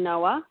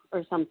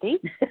or something.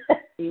 Are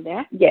you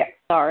there? Yeah.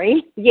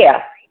 Sorry.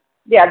 Yeah,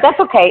 that's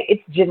okay.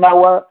 It's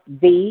Genoa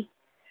V,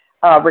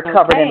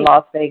 recovered in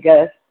Las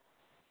Vegas.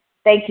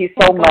 Thank you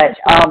so much.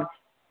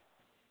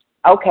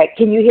 Okay,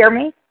 can you hear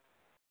me?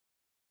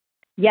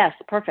 Yes,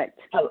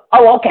 perfect.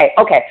 Oh, okay.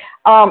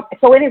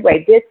 So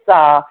anyway, this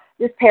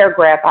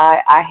paragraph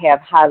I have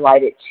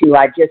highlighted too.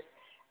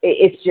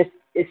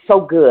 It's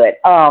so good.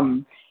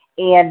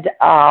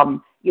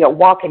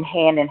 Walking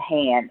hand in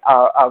hand.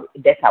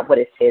 That's not what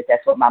it says.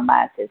 That's what my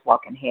mind says.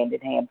 Walking hand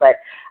in hand. But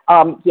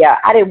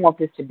I didn't want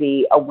this to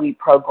be a we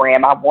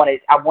program. I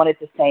wanted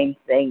the same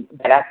thing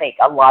that I think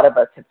a lot of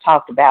us have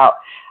talked about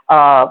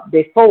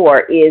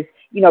before is,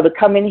 to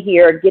come in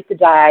here, get the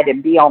diet,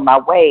 and be on my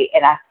way.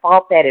 And I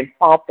fought that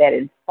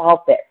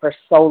for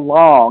so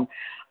long.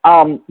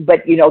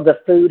 But the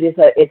food is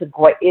a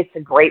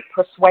great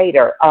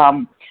persuader.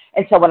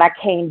 And so when I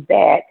came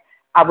back,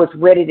 I was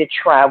ready to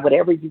try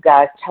whatever you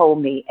guys told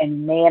me.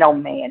 And man, oh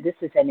man, this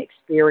is an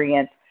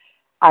experience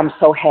I'm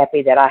so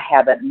happy that I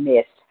haven't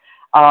missed.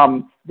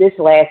 This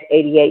last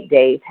 88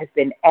 days has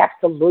been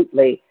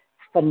absolutely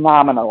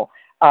phenomenal.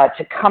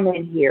 To come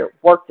in here,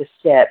 work the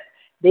steps,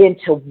 then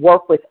to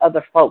work with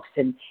other folks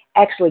and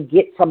actually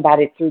get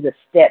somebody through the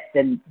steps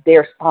and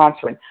their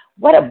sponsoring.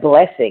 What a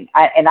blessing.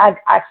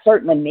 I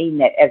certainly mean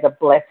that as a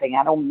blessing.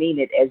 I don't mean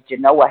it as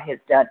Genoa has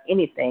done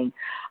anything.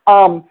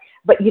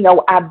 But,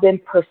 I've been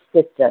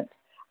persistent.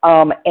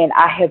 And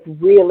I have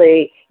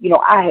really,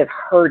 I have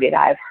heard it.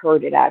 I've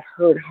heard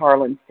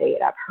Harlan say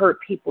it. I've heard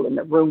people in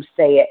the room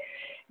say it.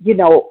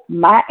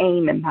 My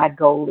aim and my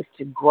goal is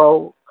to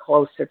grow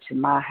closer to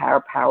my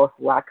higher power,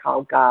 who I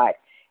call God,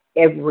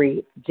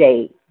 every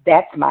day.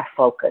 That's my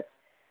focus.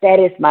 That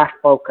is my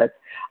focus.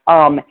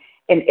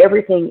 And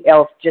everything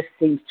else just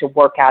seems to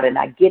work out. And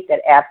I get that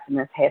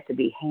abstinence has to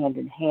be hand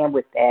in hand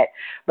with that.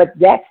 But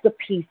that's the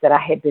piece that I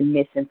had been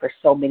missing for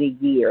so many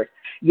years.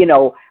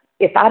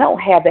 If I don't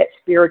have that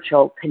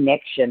spiritual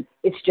connection,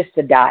 it's just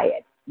a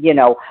diet.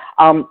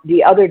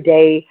 The other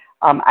day,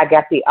 I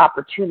got the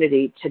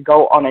opportunity to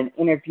go on an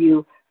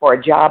interview for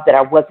a job that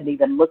I wasn't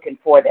even looking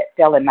for, that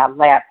fell in my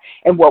lap.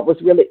 And what was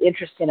really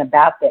interesting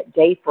about that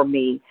day for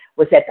me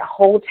was that the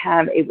whole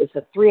time, it was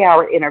a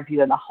 3-hour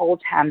interview, and the whole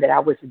time that I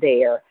was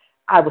there,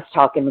 I was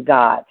talking to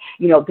God.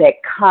 That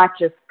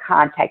conscious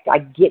contact, I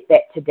get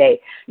that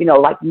today.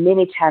 Like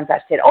many times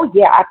I said, oh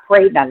yeah, I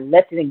prayed and I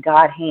left it in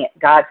God's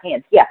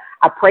hands. Yeah,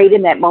 I prayed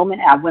in that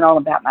moment and I went on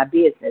about my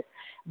business.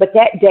 But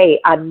that day,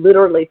 I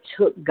literally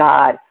took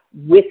God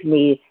with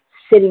me,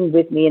 sitting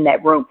with me in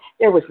that room.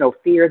 There was no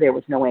fear. There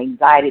was no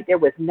anxiety. There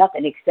was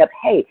nothing except,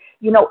 hey,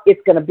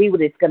 it's going to be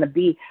what it's going to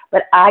be.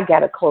 But I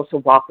got a closer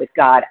walk with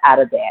God out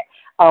of that.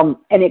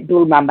 And it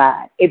blew my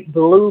mind.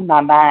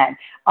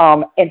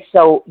 And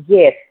so,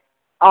 yes,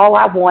 all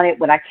I wanted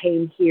when I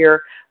came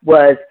here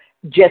was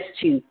just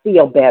to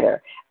feel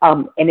better.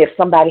 And if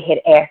somebody had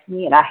asked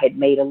me and I had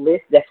made a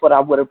list, that's what I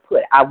would have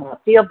put. I want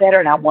to feel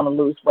better and I want to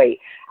lose weight.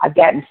 I've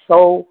gotten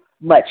so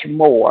much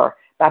more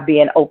by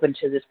being open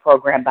to this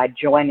program, by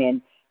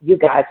joining you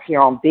guys here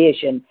on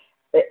Vision.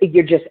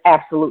 You're just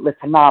absolutely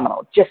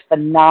phenomenal, just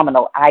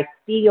phenomenal. I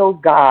feel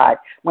God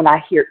when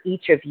I hear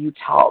each of you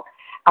talk.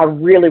 I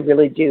really,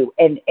 really do.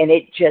 And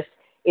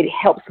it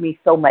helps me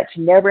so much.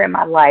 Never in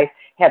my life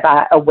have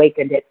I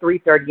awakened at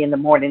 3:30 in the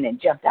morning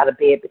and jumped out of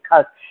bed,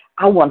 because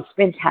I want to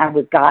spend time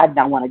with God and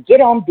I want to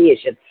get on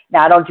Vision.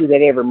 Now, I don't do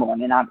that every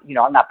morning. I'm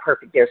not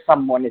perfect. There's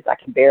some mornings I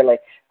can barely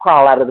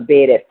crawl out of the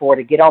bed at 4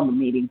 to get on the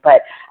meeting,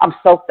 but I'm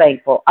so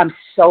thankful. I'm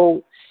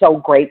so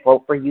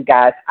grateful for you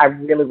guys. I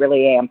really,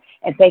 really am.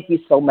 And thank you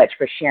so much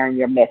for sharing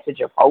your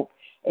message of hope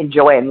and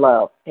joy and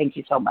love. Thank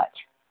you so much.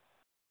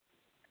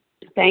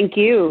 Thank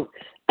you.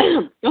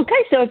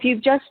 Okay, so if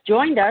you've just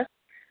joined us,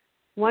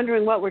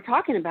 wondering what we're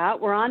talking about,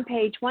 we're on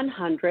page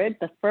 100,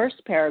 the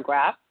first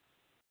paragraph.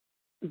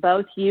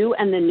 Both you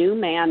and the new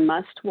man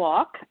must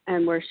walk,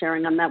 and we're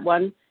sharing on that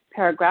one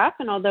paragraph.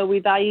 And although we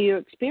value your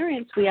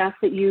experience, we ask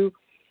that you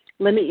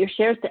limit your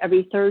shares to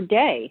every third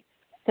day.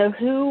 So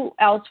who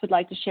else would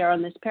like to share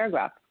on this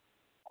paragraph?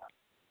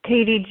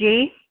 Katie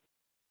G.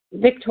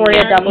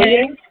 Victoria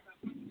W.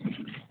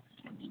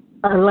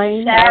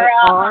 Elaine Sarah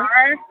R.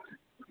 R.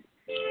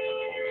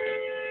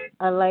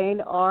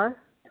 Elaine R.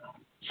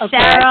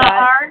 Okay, Sarah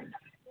R.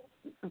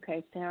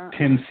 Okay, Sarah.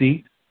 Tim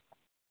C.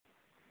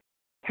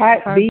 Pat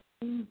B.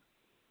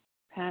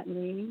 Pat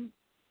Lee.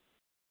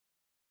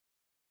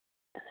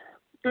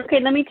 Okay,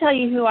 let me tell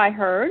you who I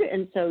heard,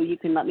 and so you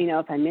can let me know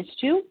if I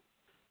missed you.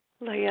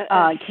 Leah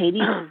Katie,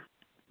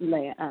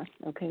 Leah S.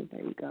 Okay,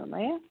 there you go,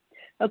 Leah.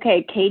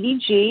 Okay, Katie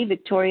G,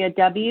 Victoria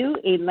W,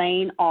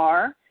 Elaine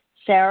R,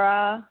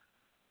 Sarah,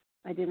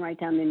 I didn't write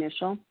down the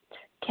initial,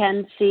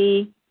 Ken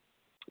C,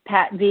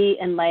 Pat V,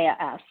 and Leah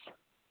S.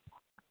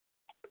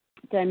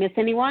 Did I miss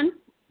anyone?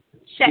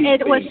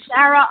 It was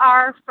Sarah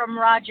R. from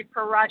Roger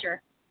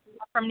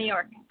from New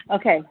York.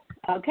 Okay,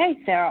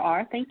 Sarah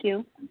R, thank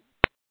you.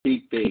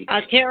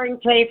 Karen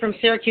K. from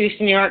Syracuse,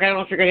 New York. I don't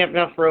know if you're going to have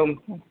enough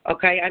room.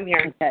 Okay, I'm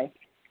here.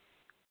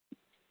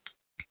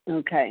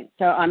 Okay,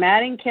 so I'm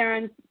adding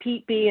Karen,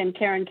 Pete B, and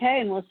Karen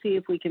K, and we'll see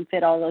if we can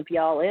fit all of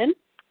y'all in.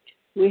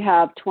 We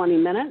have 20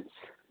 minutes,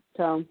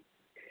 so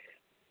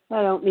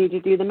I don't need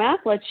to do the math.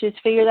 Let's just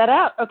figure that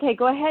out. Okay,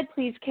 go ahead,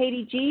 please,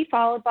 Katie G,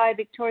 followed by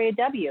Victoria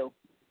W.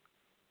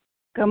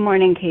 Good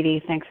morning,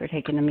 Katie. Thanks for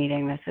taking the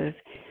meeting. This is,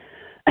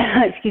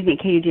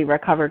 Katie G,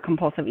 recovered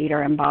compulsive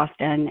eater in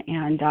Boston.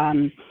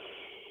 And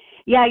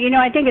yeah,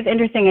 I think it's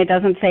interesting. It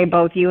doesn't say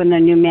both you and the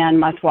new man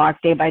must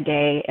walk day by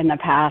day in the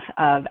path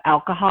of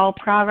alcohol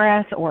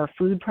progress or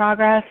food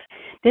progress.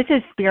 This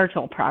is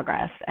spiritual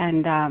progress.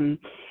 And,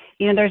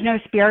 there's no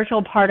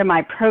spiritual part of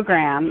my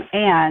program.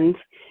 And,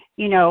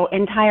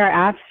 entire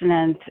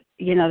abstinence,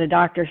 the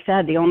doctor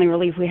said the only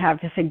relief we have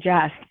to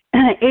suggest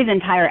is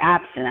entire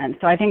abstinence.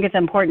 So I think it's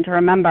important to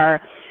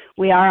remember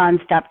we are on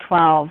step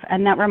 12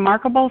 and that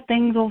remarkable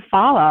things will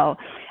follow.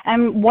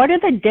 And what are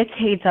the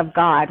dictates of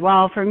God?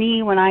 Well, for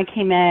me, when I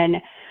came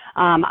in,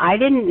 I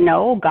didn't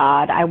know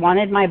God. I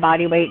wanted my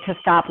body weight to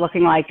stop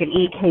looking like an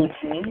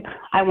EKG.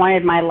 I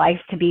wanted my life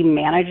to be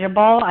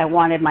manageable. I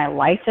wanted my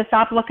life to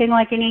stop looking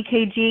like an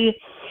EKG.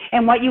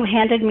 And what you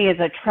handed me is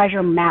a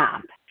treasure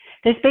map.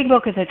 This big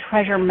book is a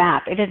treasure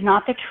map. It is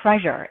not the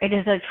treasure. It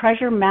is a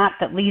treasure map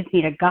that leads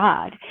me to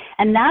God.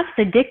 And that's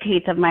the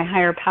dictates of my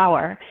higher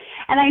power.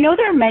 And I know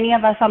there are many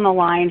of us on the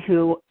line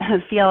who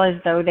feel as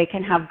though they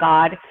can have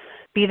God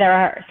be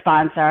their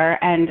sponsor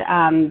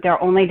and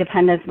their only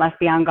dependence must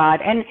be on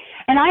God. And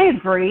I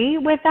agree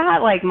with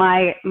that. Like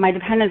my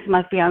dependence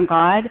must be on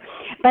God.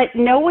 But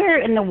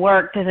nowhere in the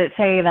work does it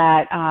say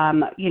that,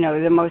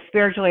 the most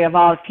spiritually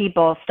evolved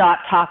people stop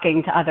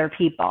talking to other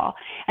people.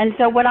 And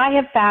so what I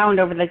have found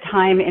over the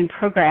time in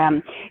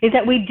program is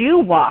that we do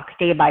walk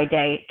day by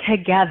day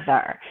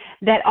together.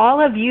 That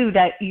all of you,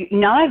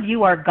 none of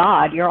you are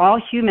God. You're all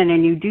human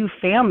and you do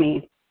fail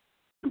me.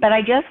 But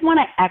I just want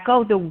to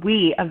echo the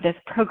we of this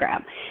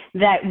program,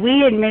 that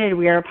we admitted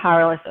we are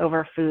powerless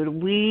over food.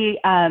 We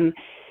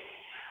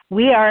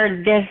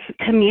are this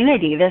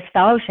community, this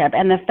fellowship,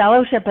 and the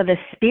fellowship of the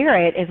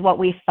Spirit is what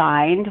we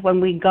find when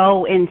we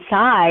go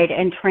inside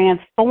and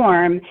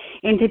transform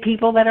into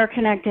people that are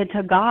connected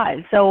to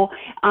God. So,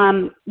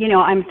 I'm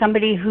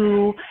somebody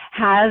who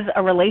has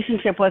a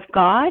relationship with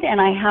God,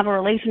 and I have a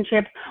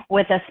relationship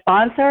with a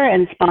sponsor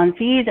and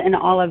sponsees and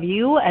all of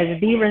you as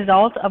the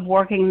result of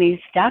working these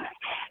steps.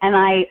 And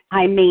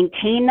I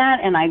maintain that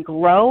and I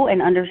grow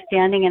in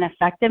understanding and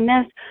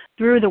effectiveness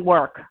through the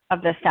work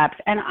of the steps.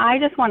 And I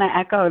just want to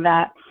echo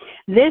that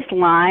this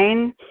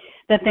line,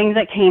 the things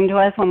that came to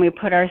us when we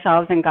put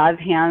ourselves in God's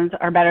hands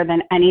are better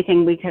than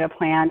anything we could have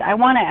planned. I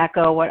want to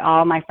echo what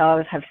all my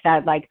fellows have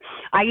said. Like,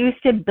 I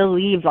used to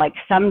believe, like,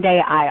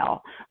 someday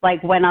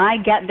when I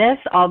get this,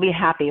 I'll be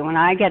happy. When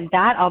I get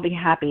that, I'll be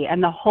happy.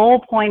 And the whole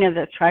point of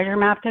the treasure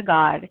map to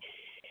God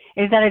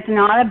is that it's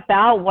not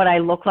about what I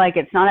look like.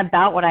 It's not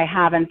about what I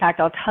have. In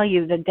fact, I'll tell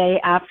you, the day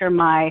after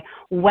my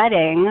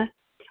wedding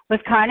was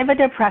kind of a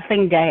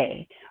depressing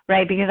day,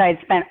 right? Because I had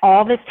spent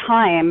all this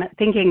time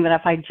thinking that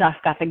if I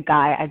just got the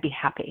guy, I'd be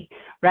happy,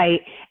 right?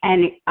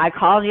 And I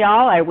called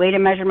y'all. I weighed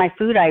and measured my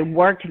food. I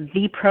worked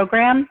the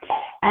program,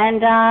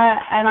 and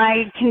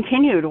I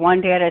continued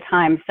one day at a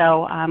time.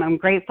 So I'm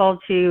grateful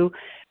to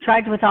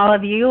trudge with all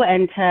of you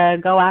and to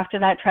go after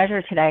that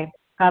treasure today.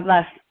 God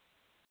bless.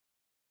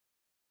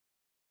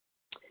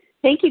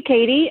 Thank you,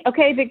 Katie.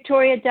 Okay,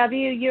 Victoria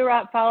W., you're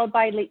up, followed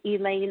by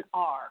Elaine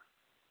R.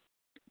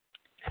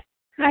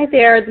 Hi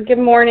there. Good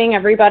morning,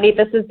 everybody.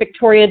 This is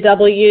Victoria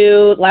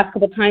W. Last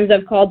couple times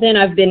I've called in,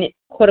 I've been,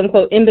 quote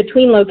unquote, in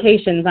between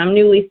locations. I'm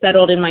newly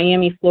settled in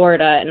Miami,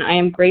 Florida, and I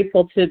am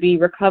grateful to be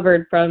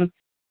recovered from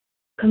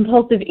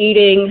compulsive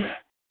eating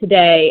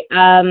today.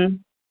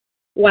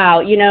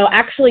 Wow.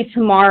 Actually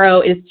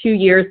tomorrow is 2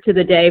 years to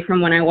the day from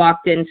when I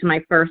walked into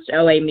my first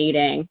OA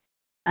meeting.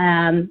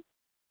 And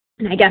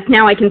I guess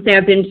now I can say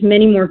I've been to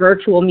many more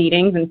virtual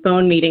meetings and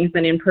phone meetings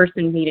than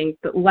in-person meetings,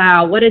 but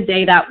wow, what a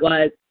day that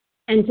was.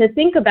 And to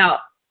think about,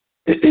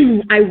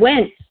 I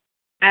went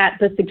at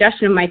the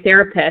suggestion of my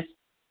therapist,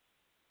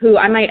 who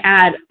I might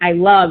add I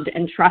loved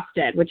and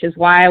trusted, which is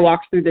why I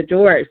walked through the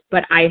doors,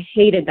 but I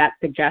hated that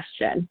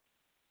suggestion.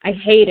 I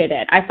hated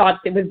it. I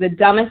thought it was the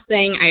dumbest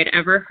thing I had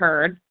ever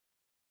heard.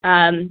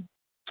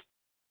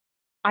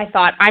 I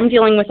thought, I'm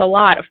dealing with a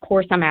lot. Of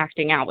course I'm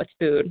acting out with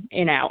food.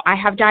 I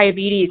have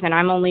diabetes and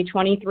I'm only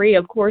 23.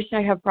 Of course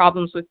I have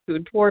problems with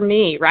food. Poor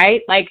me,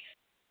 right? Like,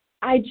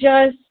 I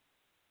just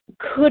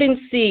couldn't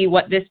see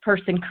what this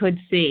person could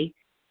see.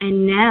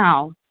 And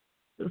now,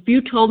 if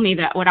you told me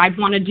that what I'd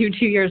want to do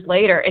 2 years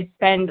later is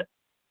spend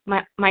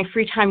my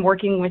free time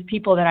working with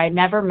people that I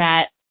never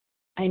met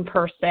in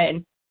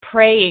person,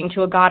 praying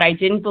to a God I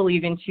didn't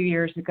believe in 2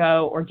 years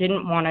ago or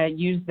didn't want to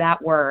use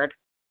that word.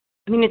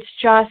 I mean, it's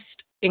just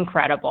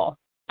incredible.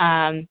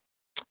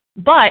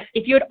 But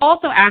if you had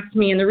also asked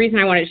me, and the reason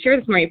I wanted to share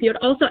this morning, if you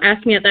had also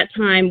asked me at that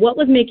time what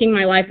was making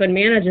my life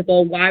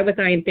unmanageable, why was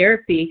I in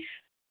therapy,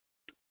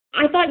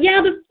 I thought,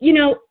 yeah,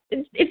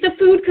 if the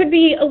food could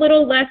be a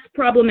little less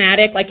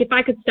problematic, like if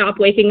I could stop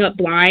waking up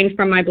blind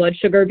from my blood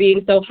sugar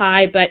being so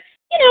high, but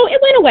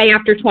it went away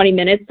after 20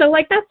 minutes, so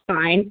that's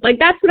fine.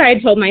 That's what I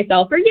had told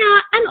myself. Or yeah,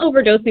 I'm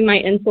overdosing my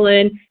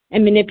insulin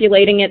and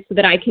manipulating it so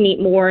that I can eat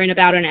more in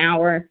about an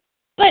hour.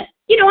 But,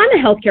 I'm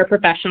a healthcare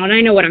professional and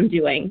I know what I'm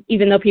doing,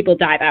 even though people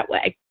die that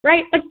way,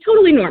 right?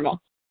 Totally normal.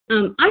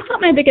 I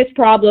thought my biggest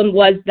problem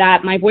was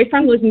that my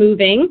boyfriend was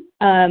moving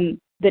the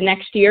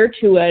next year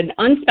to an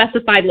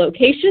unspecified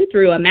location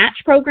through a match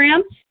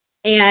program,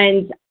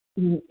 and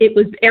it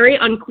was very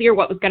unclear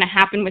what was going to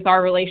happen with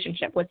our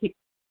relationship. Was he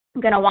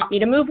going to want me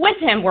to move with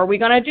him? Were we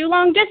going to do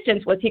long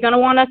distance? Was he going to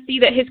want to see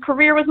that his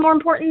career was more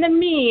important than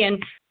me?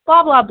 And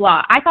blah, blah,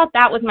 blah. I thought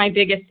that was my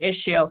biggest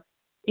issue.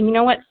 And you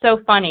know what's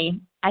so funny?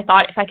 I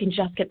thought if I can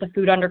just get the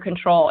food under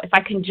control, if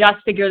I can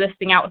just figure this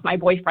thing out with my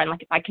boyfriend,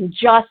 if I can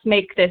just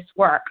make this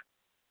work.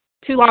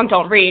 Too long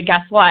don't read.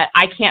 Guess what?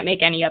 I can't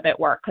make any of it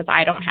work because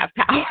I don't have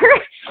power.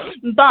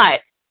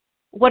 But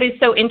what is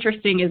so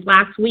interesting is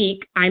last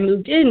week I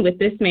moved in with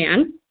this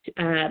man,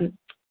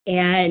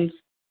 and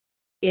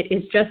it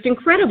is just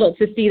incredible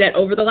to see that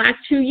over the last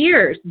 2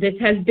 years, this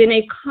has been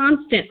a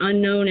constant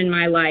unknown in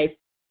my life.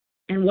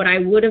 And what I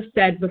would have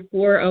said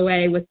before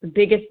OA was the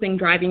biggest thing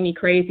driving me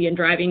crazy and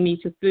driving me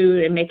to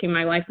food and making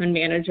my life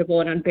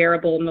unmanageable and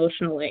unbearable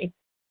emotionally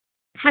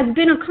has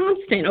been a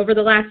constant over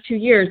the last 2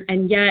 years.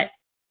 And yet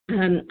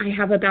I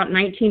have about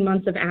 19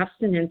 months of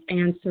abstinence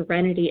and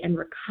serenity and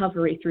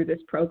recovery through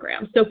this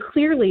program. So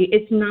clearly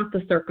it's not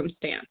the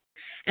circumstance.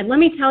 And let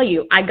me tell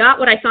you, I got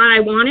what I thought I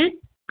wanted.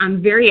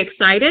 I'm very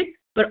excited,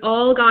 but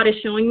all God is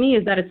showing me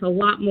is that it's a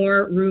lot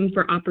more room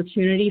for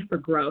opportunity for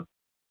growth.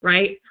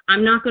 Right?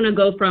 I'm not going to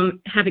go from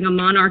having a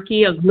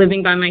monarchy of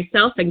living by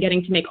myself and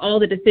getting to make all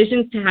the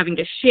decisions to having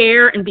to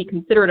share and be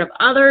considerate of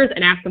others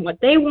and ask them what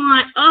they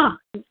want. Oh,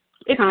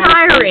 it's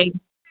tiring.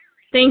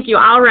 Thank you.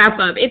 I'll wrap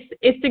up.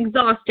 It's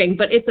exhausting,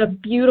 but it's a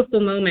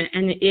beautiful moment,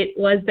 and it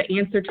was the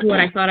answer to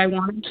what I thought I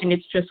wanted, and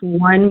it's just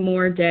one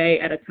more day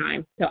at a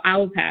time. So I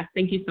will pass.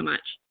 Thank you so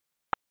much.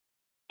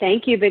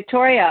 Thank you,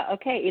 Victoria.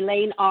 Okay,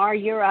 Elaine R.,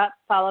 you're up,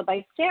 followed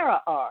by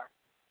Sarah R.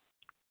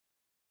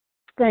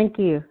 Thank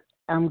you.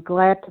 I'm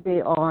glad to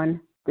be on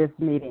this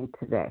meeting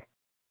today.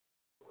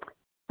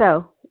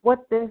 So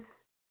what this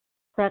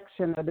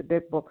section of the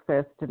Big Book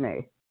says to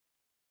me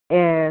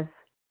is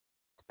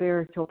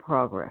spiritual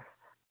progress.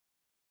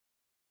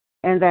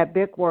 And that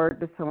big word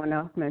that someone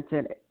else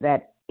mentioned,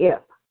 that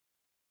if.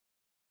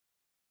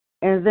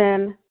 And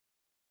then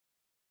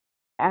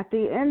at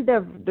the end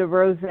of the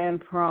Roseanne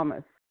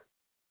Promise,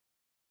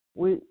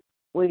 we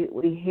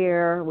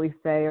hear, we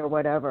say, or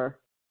whatever,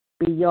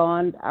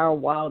 beyond our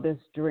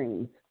wildest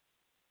dreams.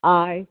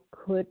 I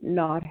could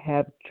not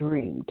have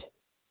dreamed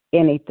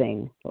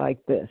anything like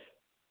this.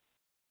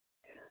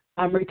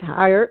 I'm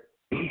retired.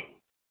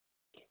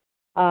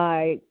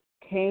 I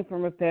came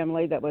from a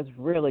family that was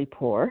really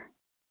poor.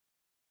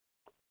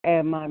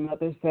 And my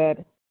mother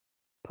said,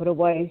 put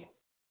away,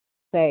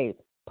 save,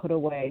 put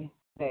away,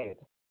 save.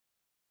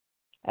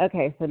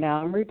 Okay, so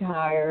now I'm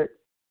retired.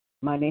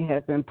 Money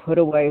has been put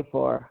away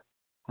for,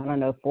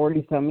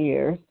 40-some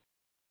years.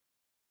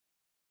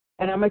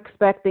 And I'm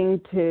expecting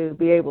to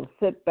be able to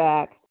sit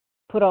back,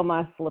 put on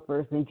my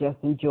slippers, and just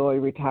enjoy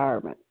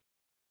retirement.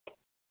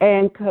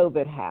 And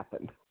COVID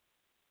happened.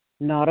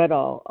 Not at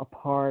all a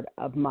part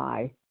of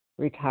my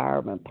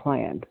retirement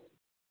plans.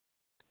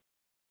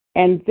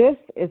 And this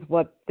is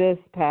what this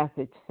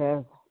passage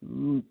says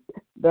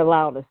the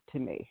loudest to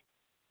me.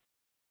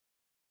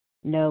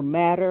 No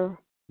matter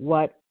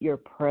what your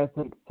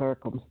present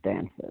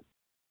circumstances.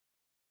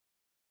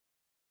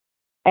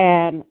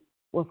 And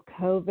with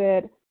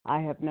COVID, I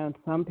have known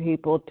some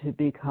people to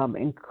become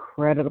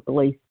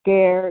incredibly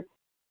scared,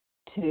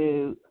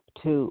 to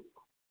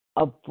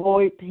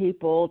avoid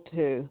people,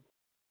 to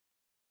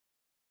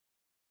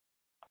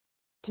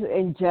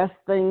ingest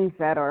things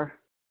that are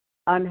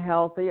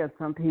unhealthy, and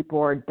some people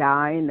are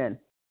dying. And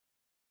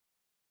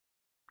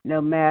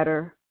no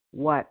matter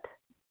what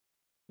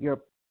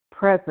your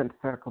present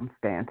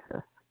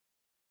circumstances.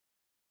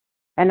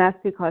 And that's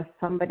because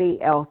somebody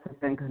else is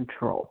in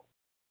control.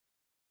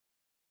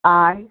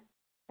 I,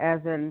 as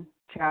in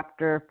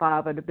chapter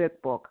 5 of the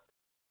Big Book,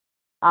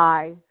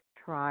 I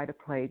try to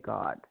play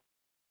God.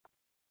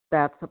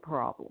 That's a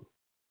problem.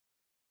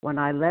 When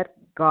I let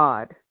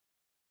God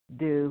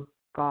do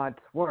God's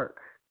work,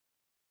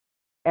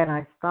 and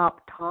I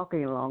stop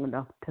talking long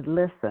enough to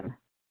listen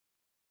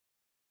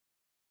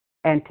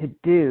and to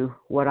do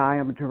what I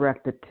am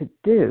directed to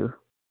do,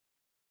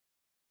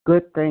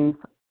 good things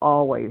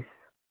always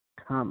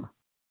come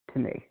to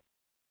me.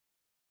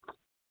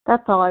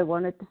 That's all I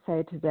wanted to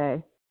say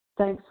today.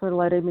 Thanks for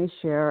letting me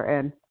share,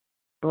 and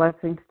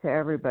blessings to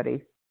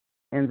everybody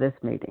in this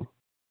meeting.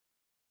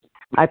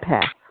 I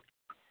pass.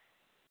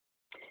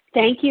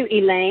 Thank you,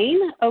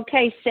 Elaine.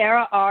 Okay,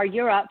 Sarah R.,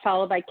 you're up,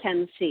 followed by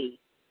Ken C.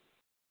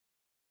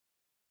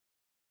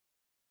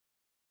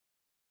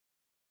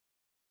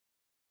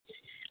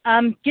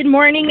 Good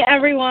morning,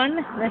 everyone.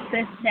 This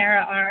is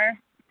Sarah R.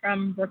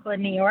 from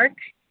Brooklyn, New York.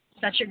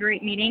 Such a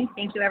great meeting.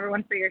 Thank you,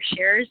 everyone, for your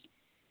shares.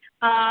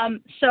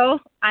 So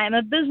I'm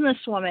a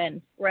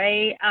businesswoman,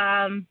 right?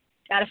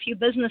 Got a few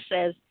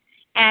businesses.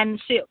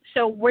 And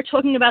so we're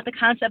talking about the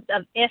concept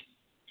of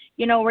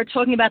we're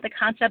talking about the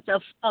concept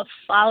of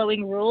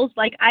following rules.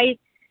 Like I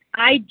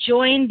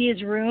joined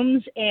these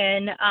rooms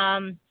in,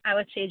 I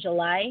would say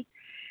July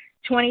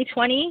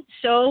 2020.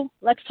 So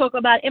let's talk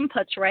about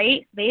inputs,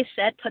 right? They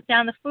said, put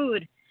down the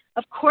food.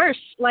 Of course,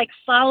 like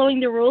following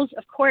the rules,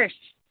 of course.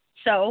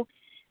 So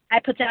I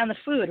put down the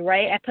food,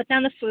 right? I put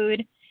down the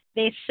food.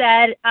 They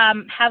said,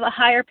 have a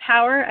higher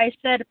power. I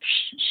said,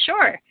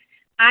 sure.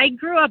 I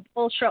grew up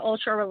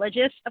ultra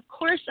religious. Of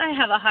course I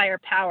have a higher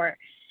power.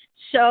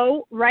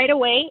 So right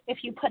away, if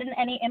you put in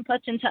any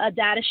inputs into a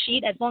data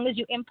sheet, as long as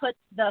you input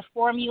the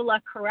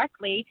formula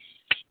correctly,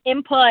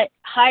 input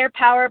higher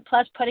power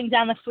plus putting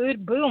down the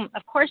food, boom,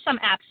 of course I'm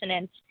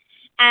abstinent.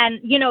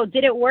 And,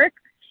 did it work?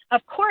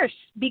 Of course,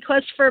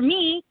 because for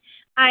me,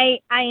 I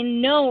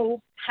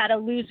know how to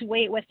lose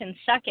weight within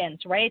seconds,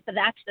 right? But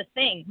that's the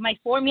thing. My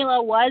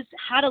formula was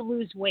how to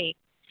lose weight.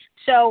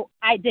 So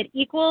I did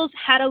equals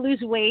how to lose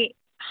weight,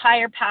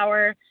 higher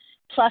power,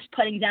 plus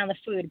putting down the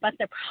food. But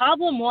the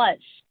problem was,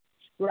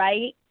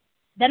 right,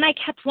 then I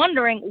kept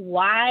wondering,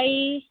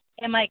 why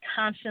am I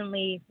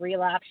constantly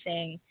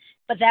relapsing?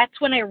 But that's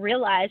when I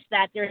realized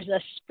that there's a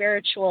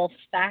spiritual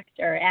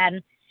factor.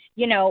 And,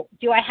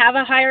 do I have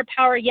a higher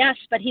power? Yes,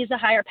 but he's a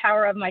higher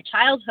power of my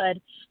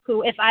childhood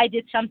who, if I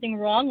did something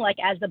wrong, like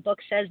as the book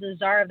says, the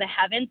Tsar of the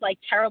Heavens, like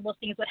terrible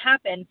things would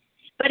happen.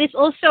 But it's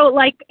also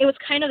like, it was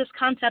kind of this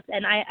concept,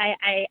 and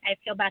I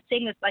feel bad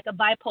saying this, like a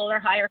bipolar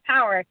higher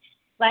power.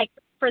 Like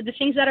for the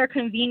things that are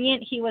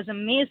convenient, he was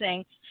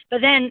amazing.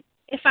 But then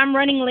if I'm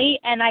running late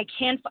and I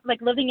can't,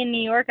 like living in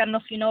New York, I don't know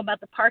if you know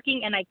about the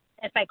parking, and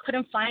if I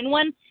couldn't find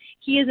one,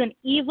 he is an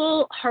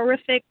evil,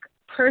 horrific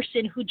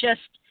person who just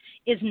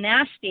is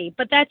nasty.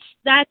 But that's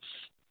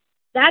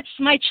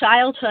my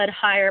childhood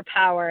higher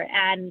power.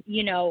 And,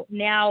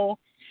 now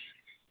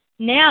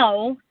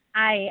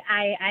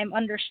I'm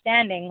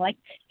understanding, like,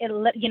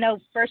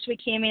 first we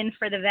came in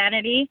for the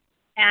vanity,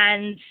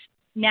 and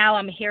now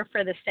I'm here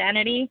for the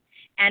sanity.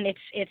 And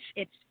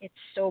it's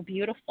so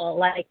beautiful,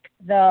 like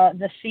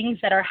the things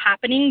that are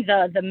happening,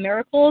 the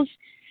miracles.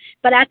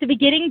 But at the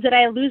beginning, did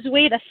I lose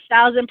weight?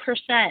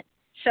 1,000%.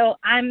 So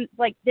I'm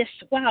like this,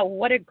 wow,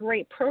 what a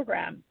great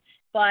program.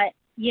 But,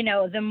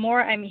 the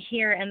more I'm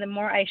here and the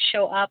more I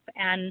show up,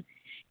 and,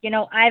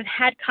 I've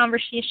had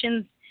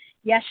conversations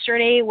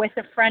yesterday with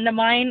a friend of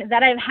mine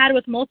that I've had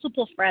with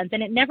multiple friends,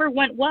 and it never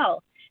went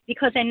well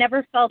because I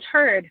never felt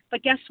heard.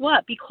 But guess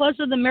what? Because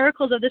of the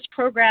miracles of this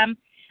program,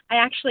 I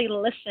actually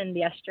listened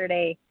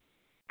yesterday.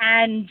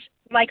 And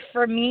like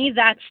for me,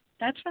 that's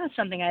not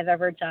something I've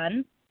ever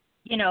done.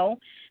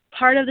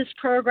 Part of this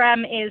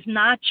program is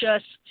not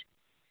just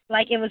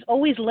like, it was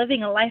always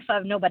living a life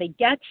of nobody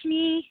gets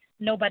me,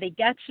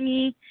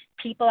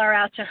 people are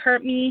out to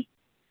hurt me.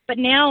 But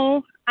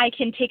now I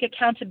can take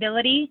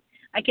accountability.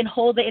 I can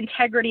hold the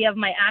integrity of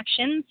my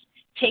actions,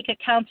 take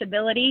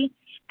accountability,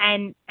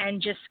 and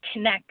just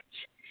connect.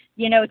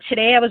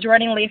 Today I was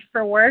running late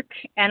for work,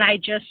 and I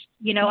just,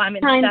 I'm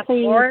in step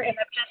 4, and I'm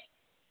just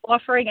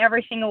offering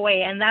everything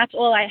away. And that's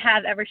all I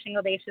have every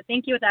single day. So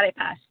thank you. With that, I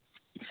pass.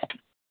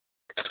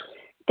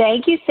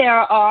 Thank you,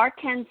 Sarah R.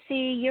 Ken C.,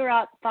 you're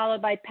up,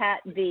 followed by Pat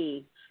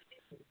V.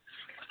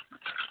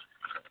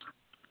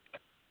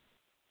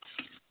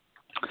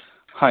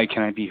 Hi,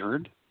 can I be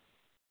heard?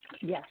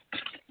 Yes.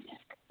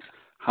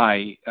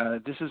 Hi,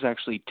 this is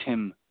actually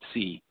Tim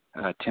C.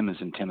 Tim is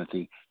in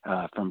Timothy,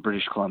 from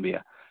British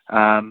Columbia.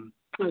 I'm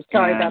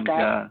sorry about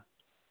that.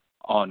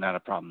 Not a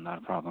problem at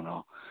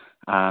all.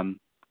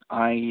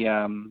 I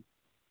am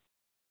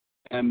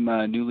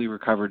newly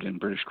recovered in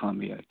British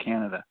Columbia,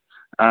 Canada.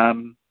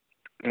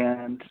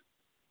 And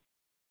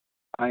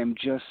I am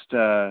just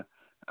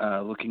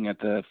looking at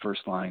the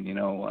first line,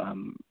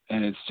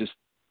 and it's just,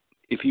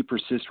 if you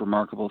persist,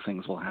 remarkable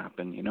things will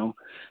happen,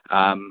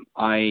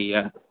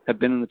 I have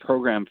been in the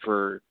program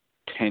for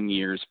 10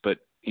 years, but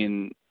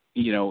in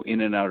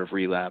and out of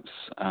relapse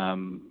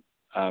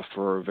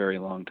for a very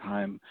long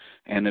time,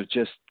 and have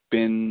just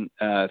been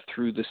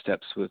through the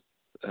steps with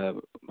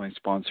my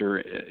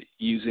sponsor,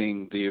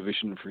 using the A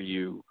Vision for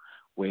You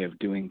way of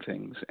doing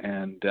things,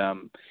 and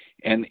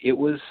it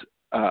was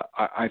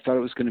I thought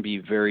it was going to be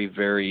very,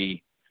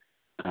 very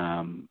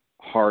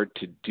hard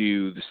to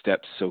do the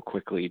steps so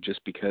quickly, just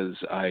because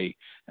I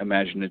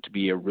imagined it to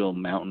be a real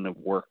mountain of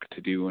work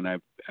to do, and I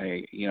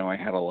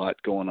had a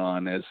lot going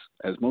on, as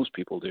most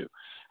people do,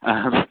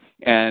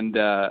 and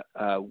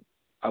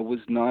was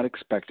not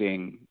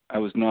expecting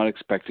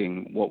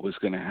what was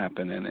going to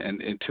happen,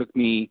 and it took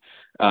me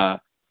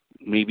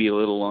maybe a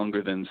little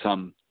longer than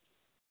some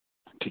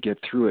to get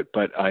through it,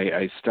 but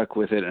I stuck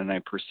with it and I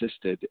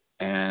persisted.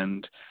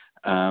 And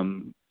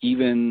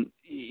even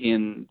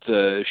in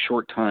the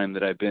short time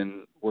that I've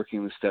been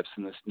working the steps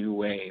in this new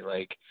way,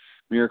 like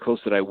miracles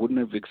that I wouldn't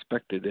have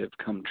expected have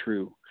come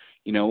true.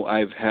 You know,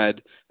 I've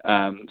had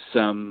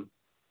some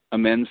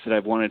amends that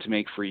I've wanted to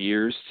make for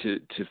years to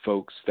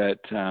folks that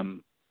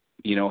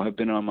you know, have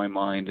been on my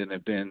mind and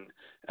have been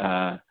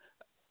I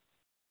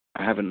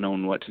haven't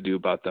known what to do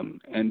about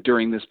them. And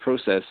during this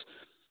process,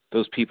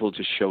 those people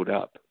just showed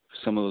up.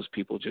 Some of those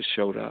people just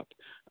showed up,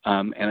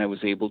 and I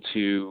was able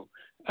to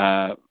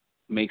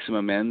make some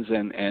amends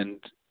and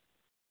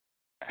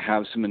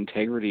have some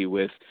integrity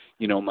with,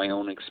 you know, my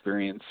own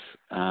experience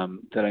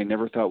that I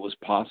never thought was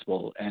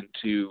possible, and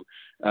to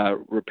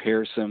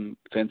repair some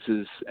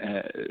fences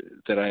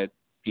that I had,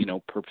 you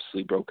know,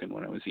 purposely broken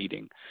when I was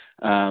eating.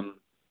 I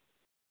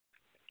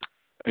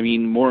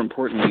mean, more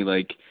importantly,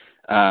 like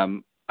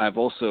I've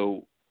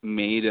also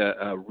made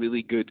a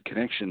really good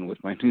connection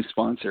with my new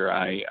sponsor.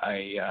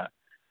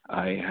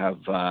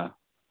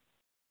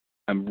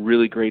 I'm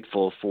really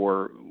grateful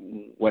for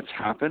what's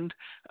happened,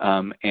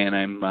 and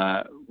I'm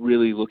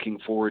really looking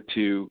forward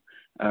to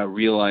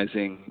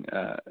realizing,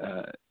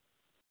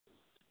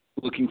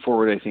 looking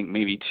forward, I think,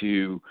 maybe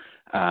to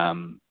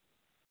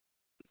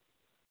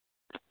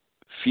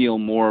feel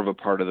more of a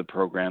part of the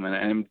program, and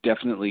I'm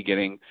definitely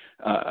getting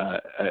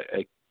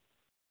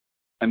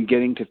I'm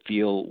getting to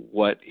feel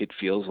what it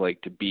feels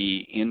like to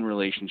be in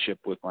relationship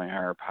with my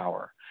higher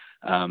power.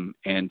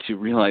 And to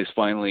realize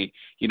finally,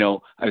 you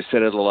know, I've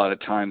said it a lot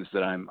of times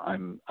that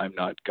I'm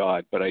not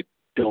God, but I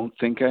don't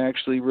think I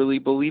actually really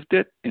believed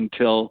it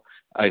until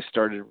I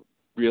started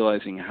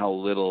realizing how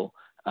little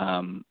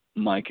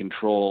my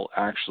control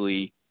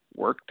actually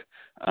worked,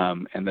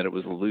 and that it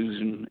was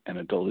illusion and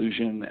a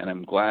delusion. And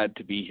I'm glad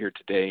to be here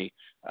today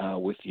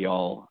with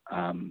y'all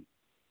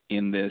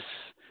in this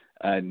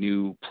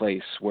new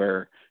place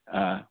where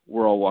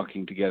we're all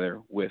walking together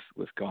with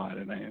God,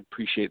 and I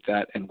appreciate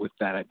that. And with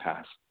that, I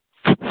pass.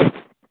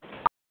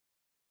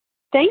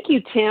 Thank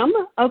you, Tim.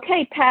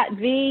 Okay, Pat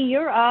V.,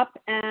 you're up,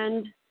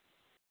 and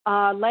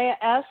Leah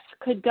S.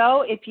 could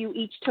go if you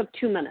each took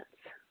 2 minutes,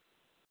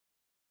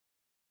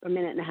 a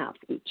minute and a half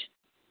each.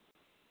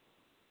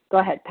 Go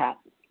ahead, Pat.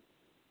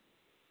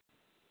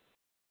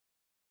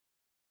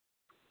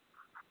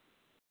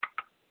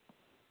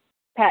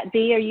 Pat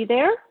V., are you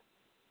there?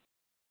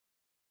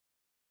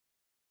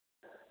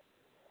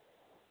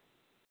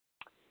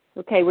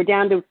 Okay, we're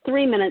down to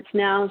 3 minutes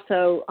now,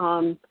 so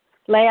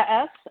Leah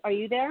S., are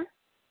you there?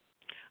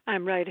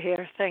 I'm right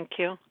here. Thank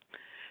you.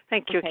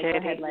 Thank you, okay, Katie. Go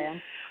ahead,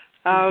 Leah.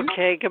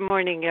 Okay, good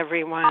morning,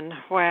 everyone.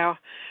 Wow,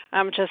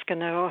 I'm just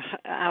going to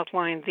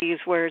outline these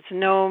words.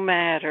 No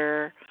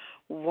matter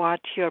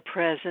what your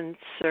present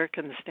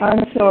circumstances.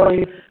 I'm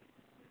sorry.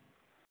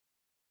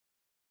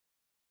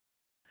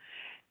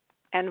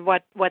 And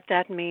what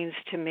that means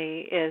to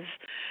me is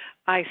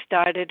I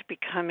started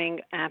becoming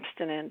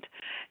abstinent.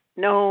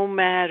 No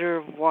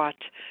matter what,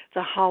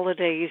 the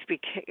holidays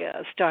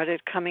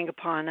started coming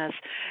upon us,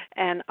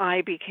 and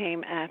I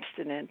became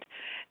abstinent.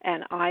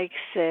 And I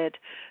said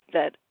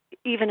that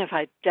even if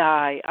I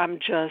die, I'm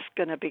just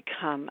going to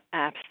become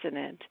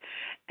abstinent.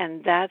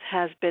 And that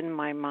has been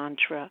my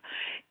mantra.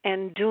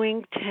 And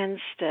doing 10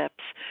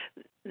 steps,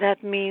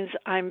 that means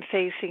I'm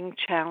facing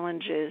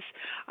challenges.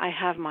 I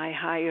have my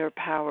higher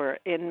power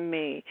in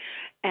me.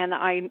 And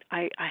I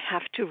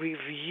have to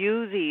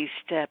review these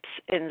steps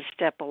in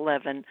step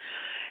 11.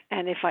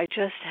 And if I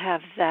just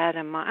have that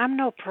in mind, I'm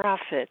no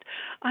prophet.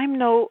 I'm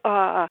no,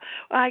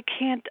 I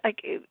can't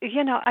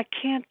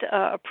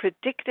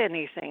predict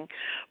anything.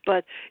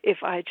 But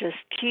if I just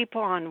keep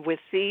on with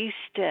these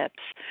steps,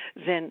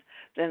 then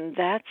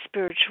that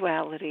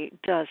spirituality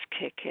does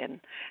kick in,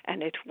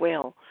 and it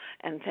will.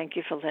 And thank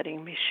you for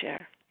letting me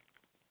share.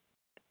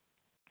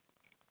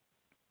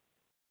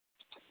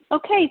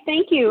 Okay,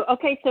 thank you.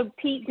 Okay, so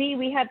Pete D.,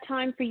 we have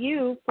time for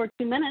you for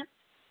 2 minutes.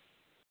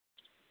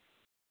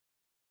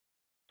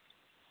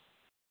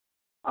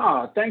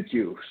 Thank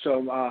you.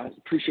 So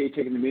appreciate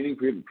taking the meeting.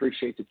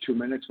 Appreciate the 2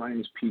 minutes. My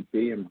name is Pete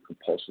B. I'm a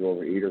compulsive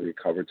overeater,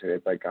 recovered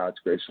today by God's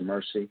grace and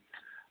mercy.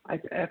 I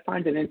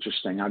find it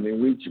interesting. I mean,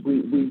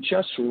 we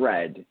just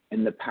read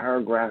in the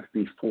paragraph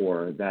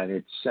before that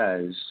it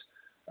says,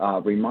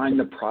 remind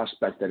the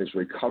prospect that his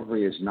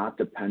recovery is not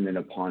dependent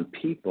upon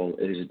people.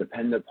 It is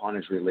dependent upon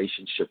his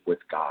relationship with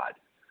God.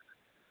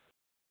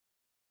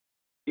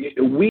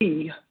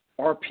 We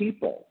are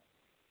people.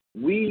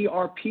 We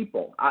are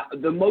people.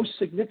 The most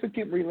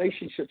significant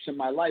relationships in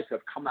my life have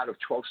come out of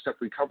 12-step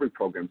recovery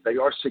programs. They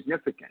are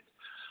significant.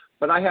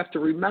 But I have to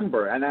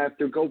remember, and I have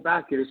to go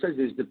back, it says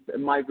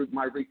my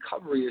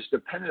recovery is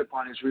dependent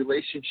upon his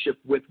relationship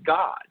with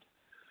God.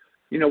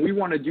 You know, we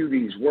want to do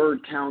these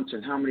word counts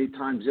and how many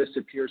times this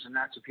appears and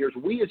that appears.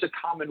 We is a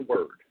common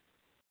word.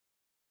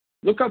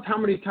 Look up how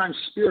many times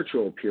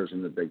spiritual appears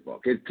in the big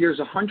book. It appears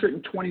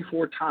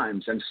 124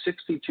 times and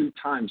 62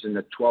 times in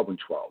the 12 and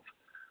 12.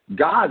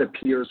 God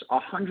appears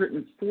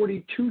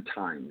 142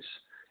 times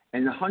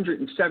and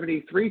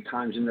 173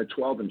 times in the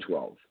 12 and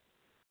 12.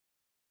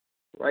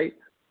 Right?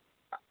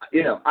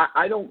 You know,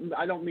 I don't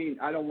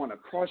want to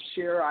cross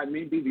share. I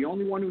may be the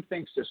only one who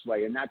thinks this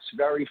way, and that's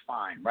very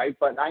fine, right?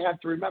 But I have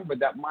to remember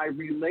that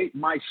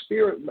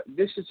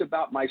this is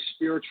about my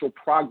spiritual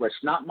progress,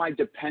 not my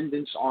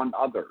dependence on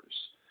others.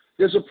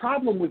 There's a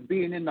problem with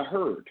being in the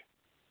herd.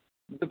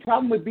 The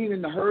problem with being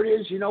in the herd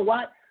is, you know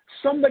what?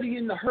 Somebody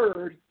in the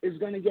herd is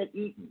going to get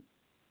eaten,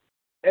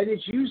 and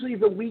it's usually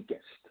the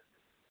weakest,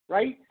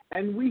 right?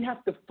 And we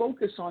have to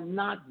focus on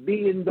not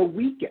being the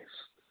weakest.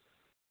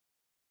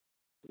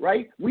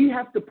 Right? We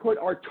have to put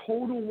our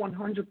total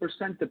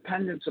 100%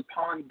 dependence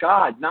upon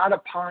God, not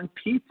upon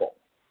people.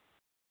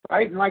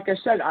 Right? And like I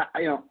said,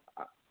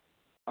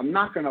 I'm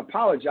not going to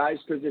apologize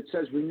because it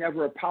says we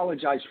never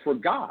apologize for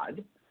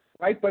God.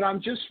 Right? But I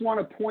just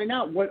want to point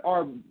out what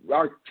our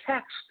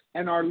text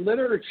and our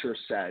literature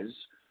says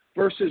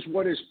versus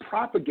what is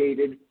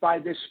propagated by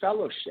this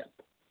fellowship.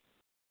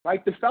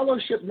 Right? The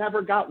fellowship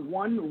never got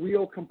one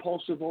real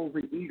compulsive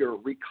overeater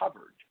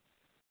recovered.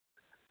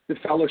 The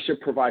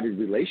fellowship provided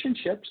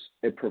relationships,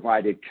 it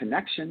provided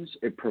connections,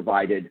 it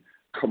provided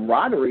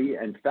camaraderie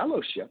and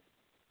fellowship,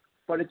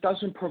 but it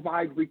doesn't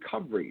provide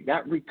recovery.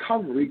 That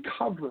recovery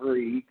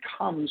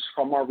comes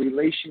from our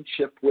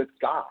relationship with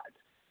God.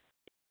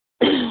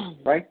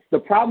 Right? The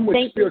problem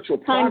with spiritual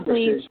progress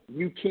is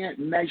you can't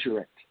measure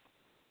it.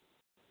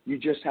 You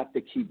just have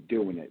to keep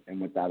doing it.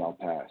 And with that, I'll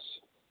pass.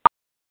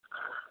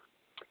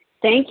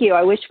 Thank you.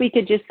 I wish we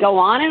could just go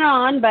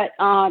on, but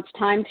it's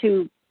time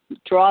to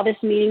draw this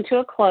meeting to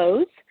a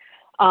close.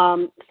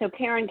 So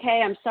Karen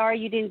K., I'm sorry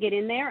you didn't get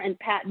in there. And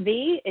Pat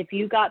V., if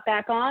you got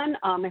back on,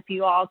 if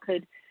you all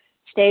could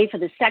stay for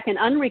the second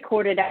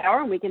unrecorded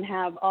hour, and we can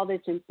have all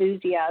this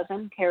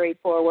enthusiasm carried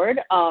forward.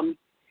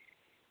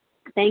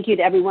 Thank you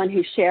to everyone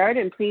who shared,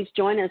 and please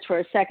join us for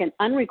a second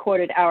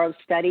unrecorded hour of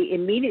study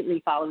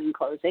immediately following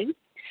closing.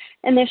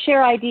 And the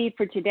share ID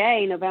for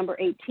today, November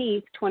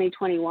 18th,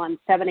 2021,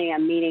 7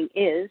 a.m. meeting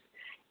is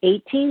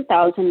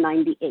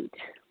 18,098.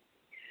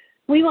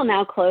 We will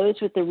now close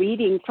with the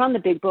reading from the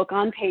Big Book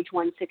on page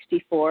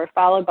 164,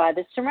 followed by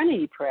the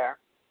Serenity Prayer.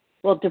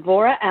 Well,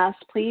 Devorah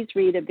asks, please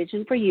read A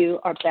Vision for You.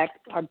 Our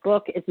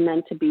book is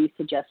meant to be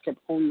suggestive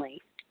only.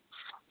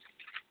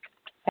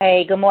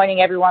 Hey, good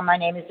morning, everyone. My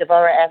name is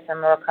Devorah S.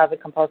 I'm a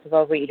recovered compulsive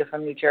overeater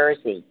from New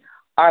Jersey.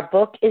 Our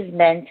book is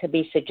meant to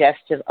be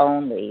suggestive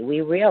only. We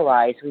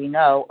realize we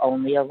know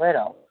only a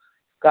little.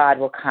 God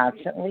will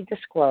constantly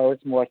disclose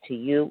more to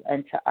you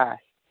and to us.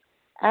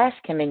 Ask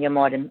Him in your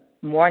morning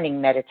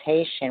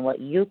meditation what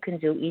you can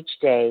do each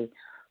day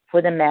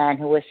for the man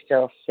who is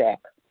still sick.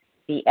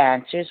 The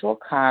answers will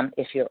come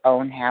if your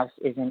own house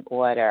is in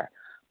order.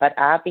 But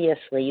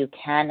obviously you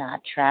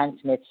cannot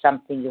transmit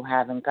something you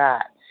haven't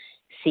got.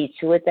 See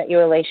to it that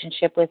your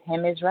relationship with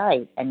Him is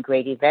right, and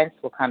great events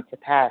will come to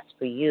pass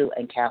for you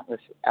and countless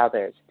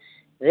others.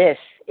 This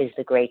is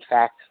the great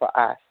fact for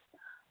us.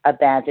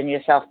 Abandon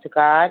yourself to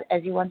God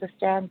as you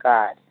understand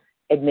God.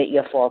 Admit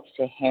your faults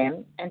to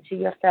Him and to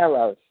your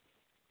fellows.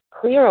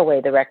 Clear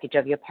away the wreckage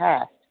of your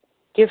past.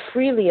 Give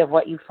freely of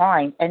what you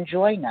find and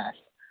join us.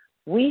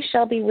 We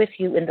shall be with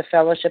you in the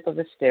fellowship of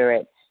the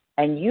Spirit,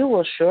 and you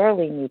will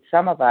surely meet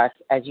some of us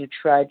as you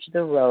trudge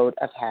the road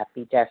of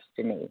happy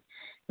destiny.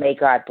 May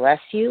God bless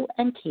you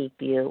and keep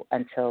you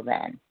until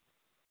then.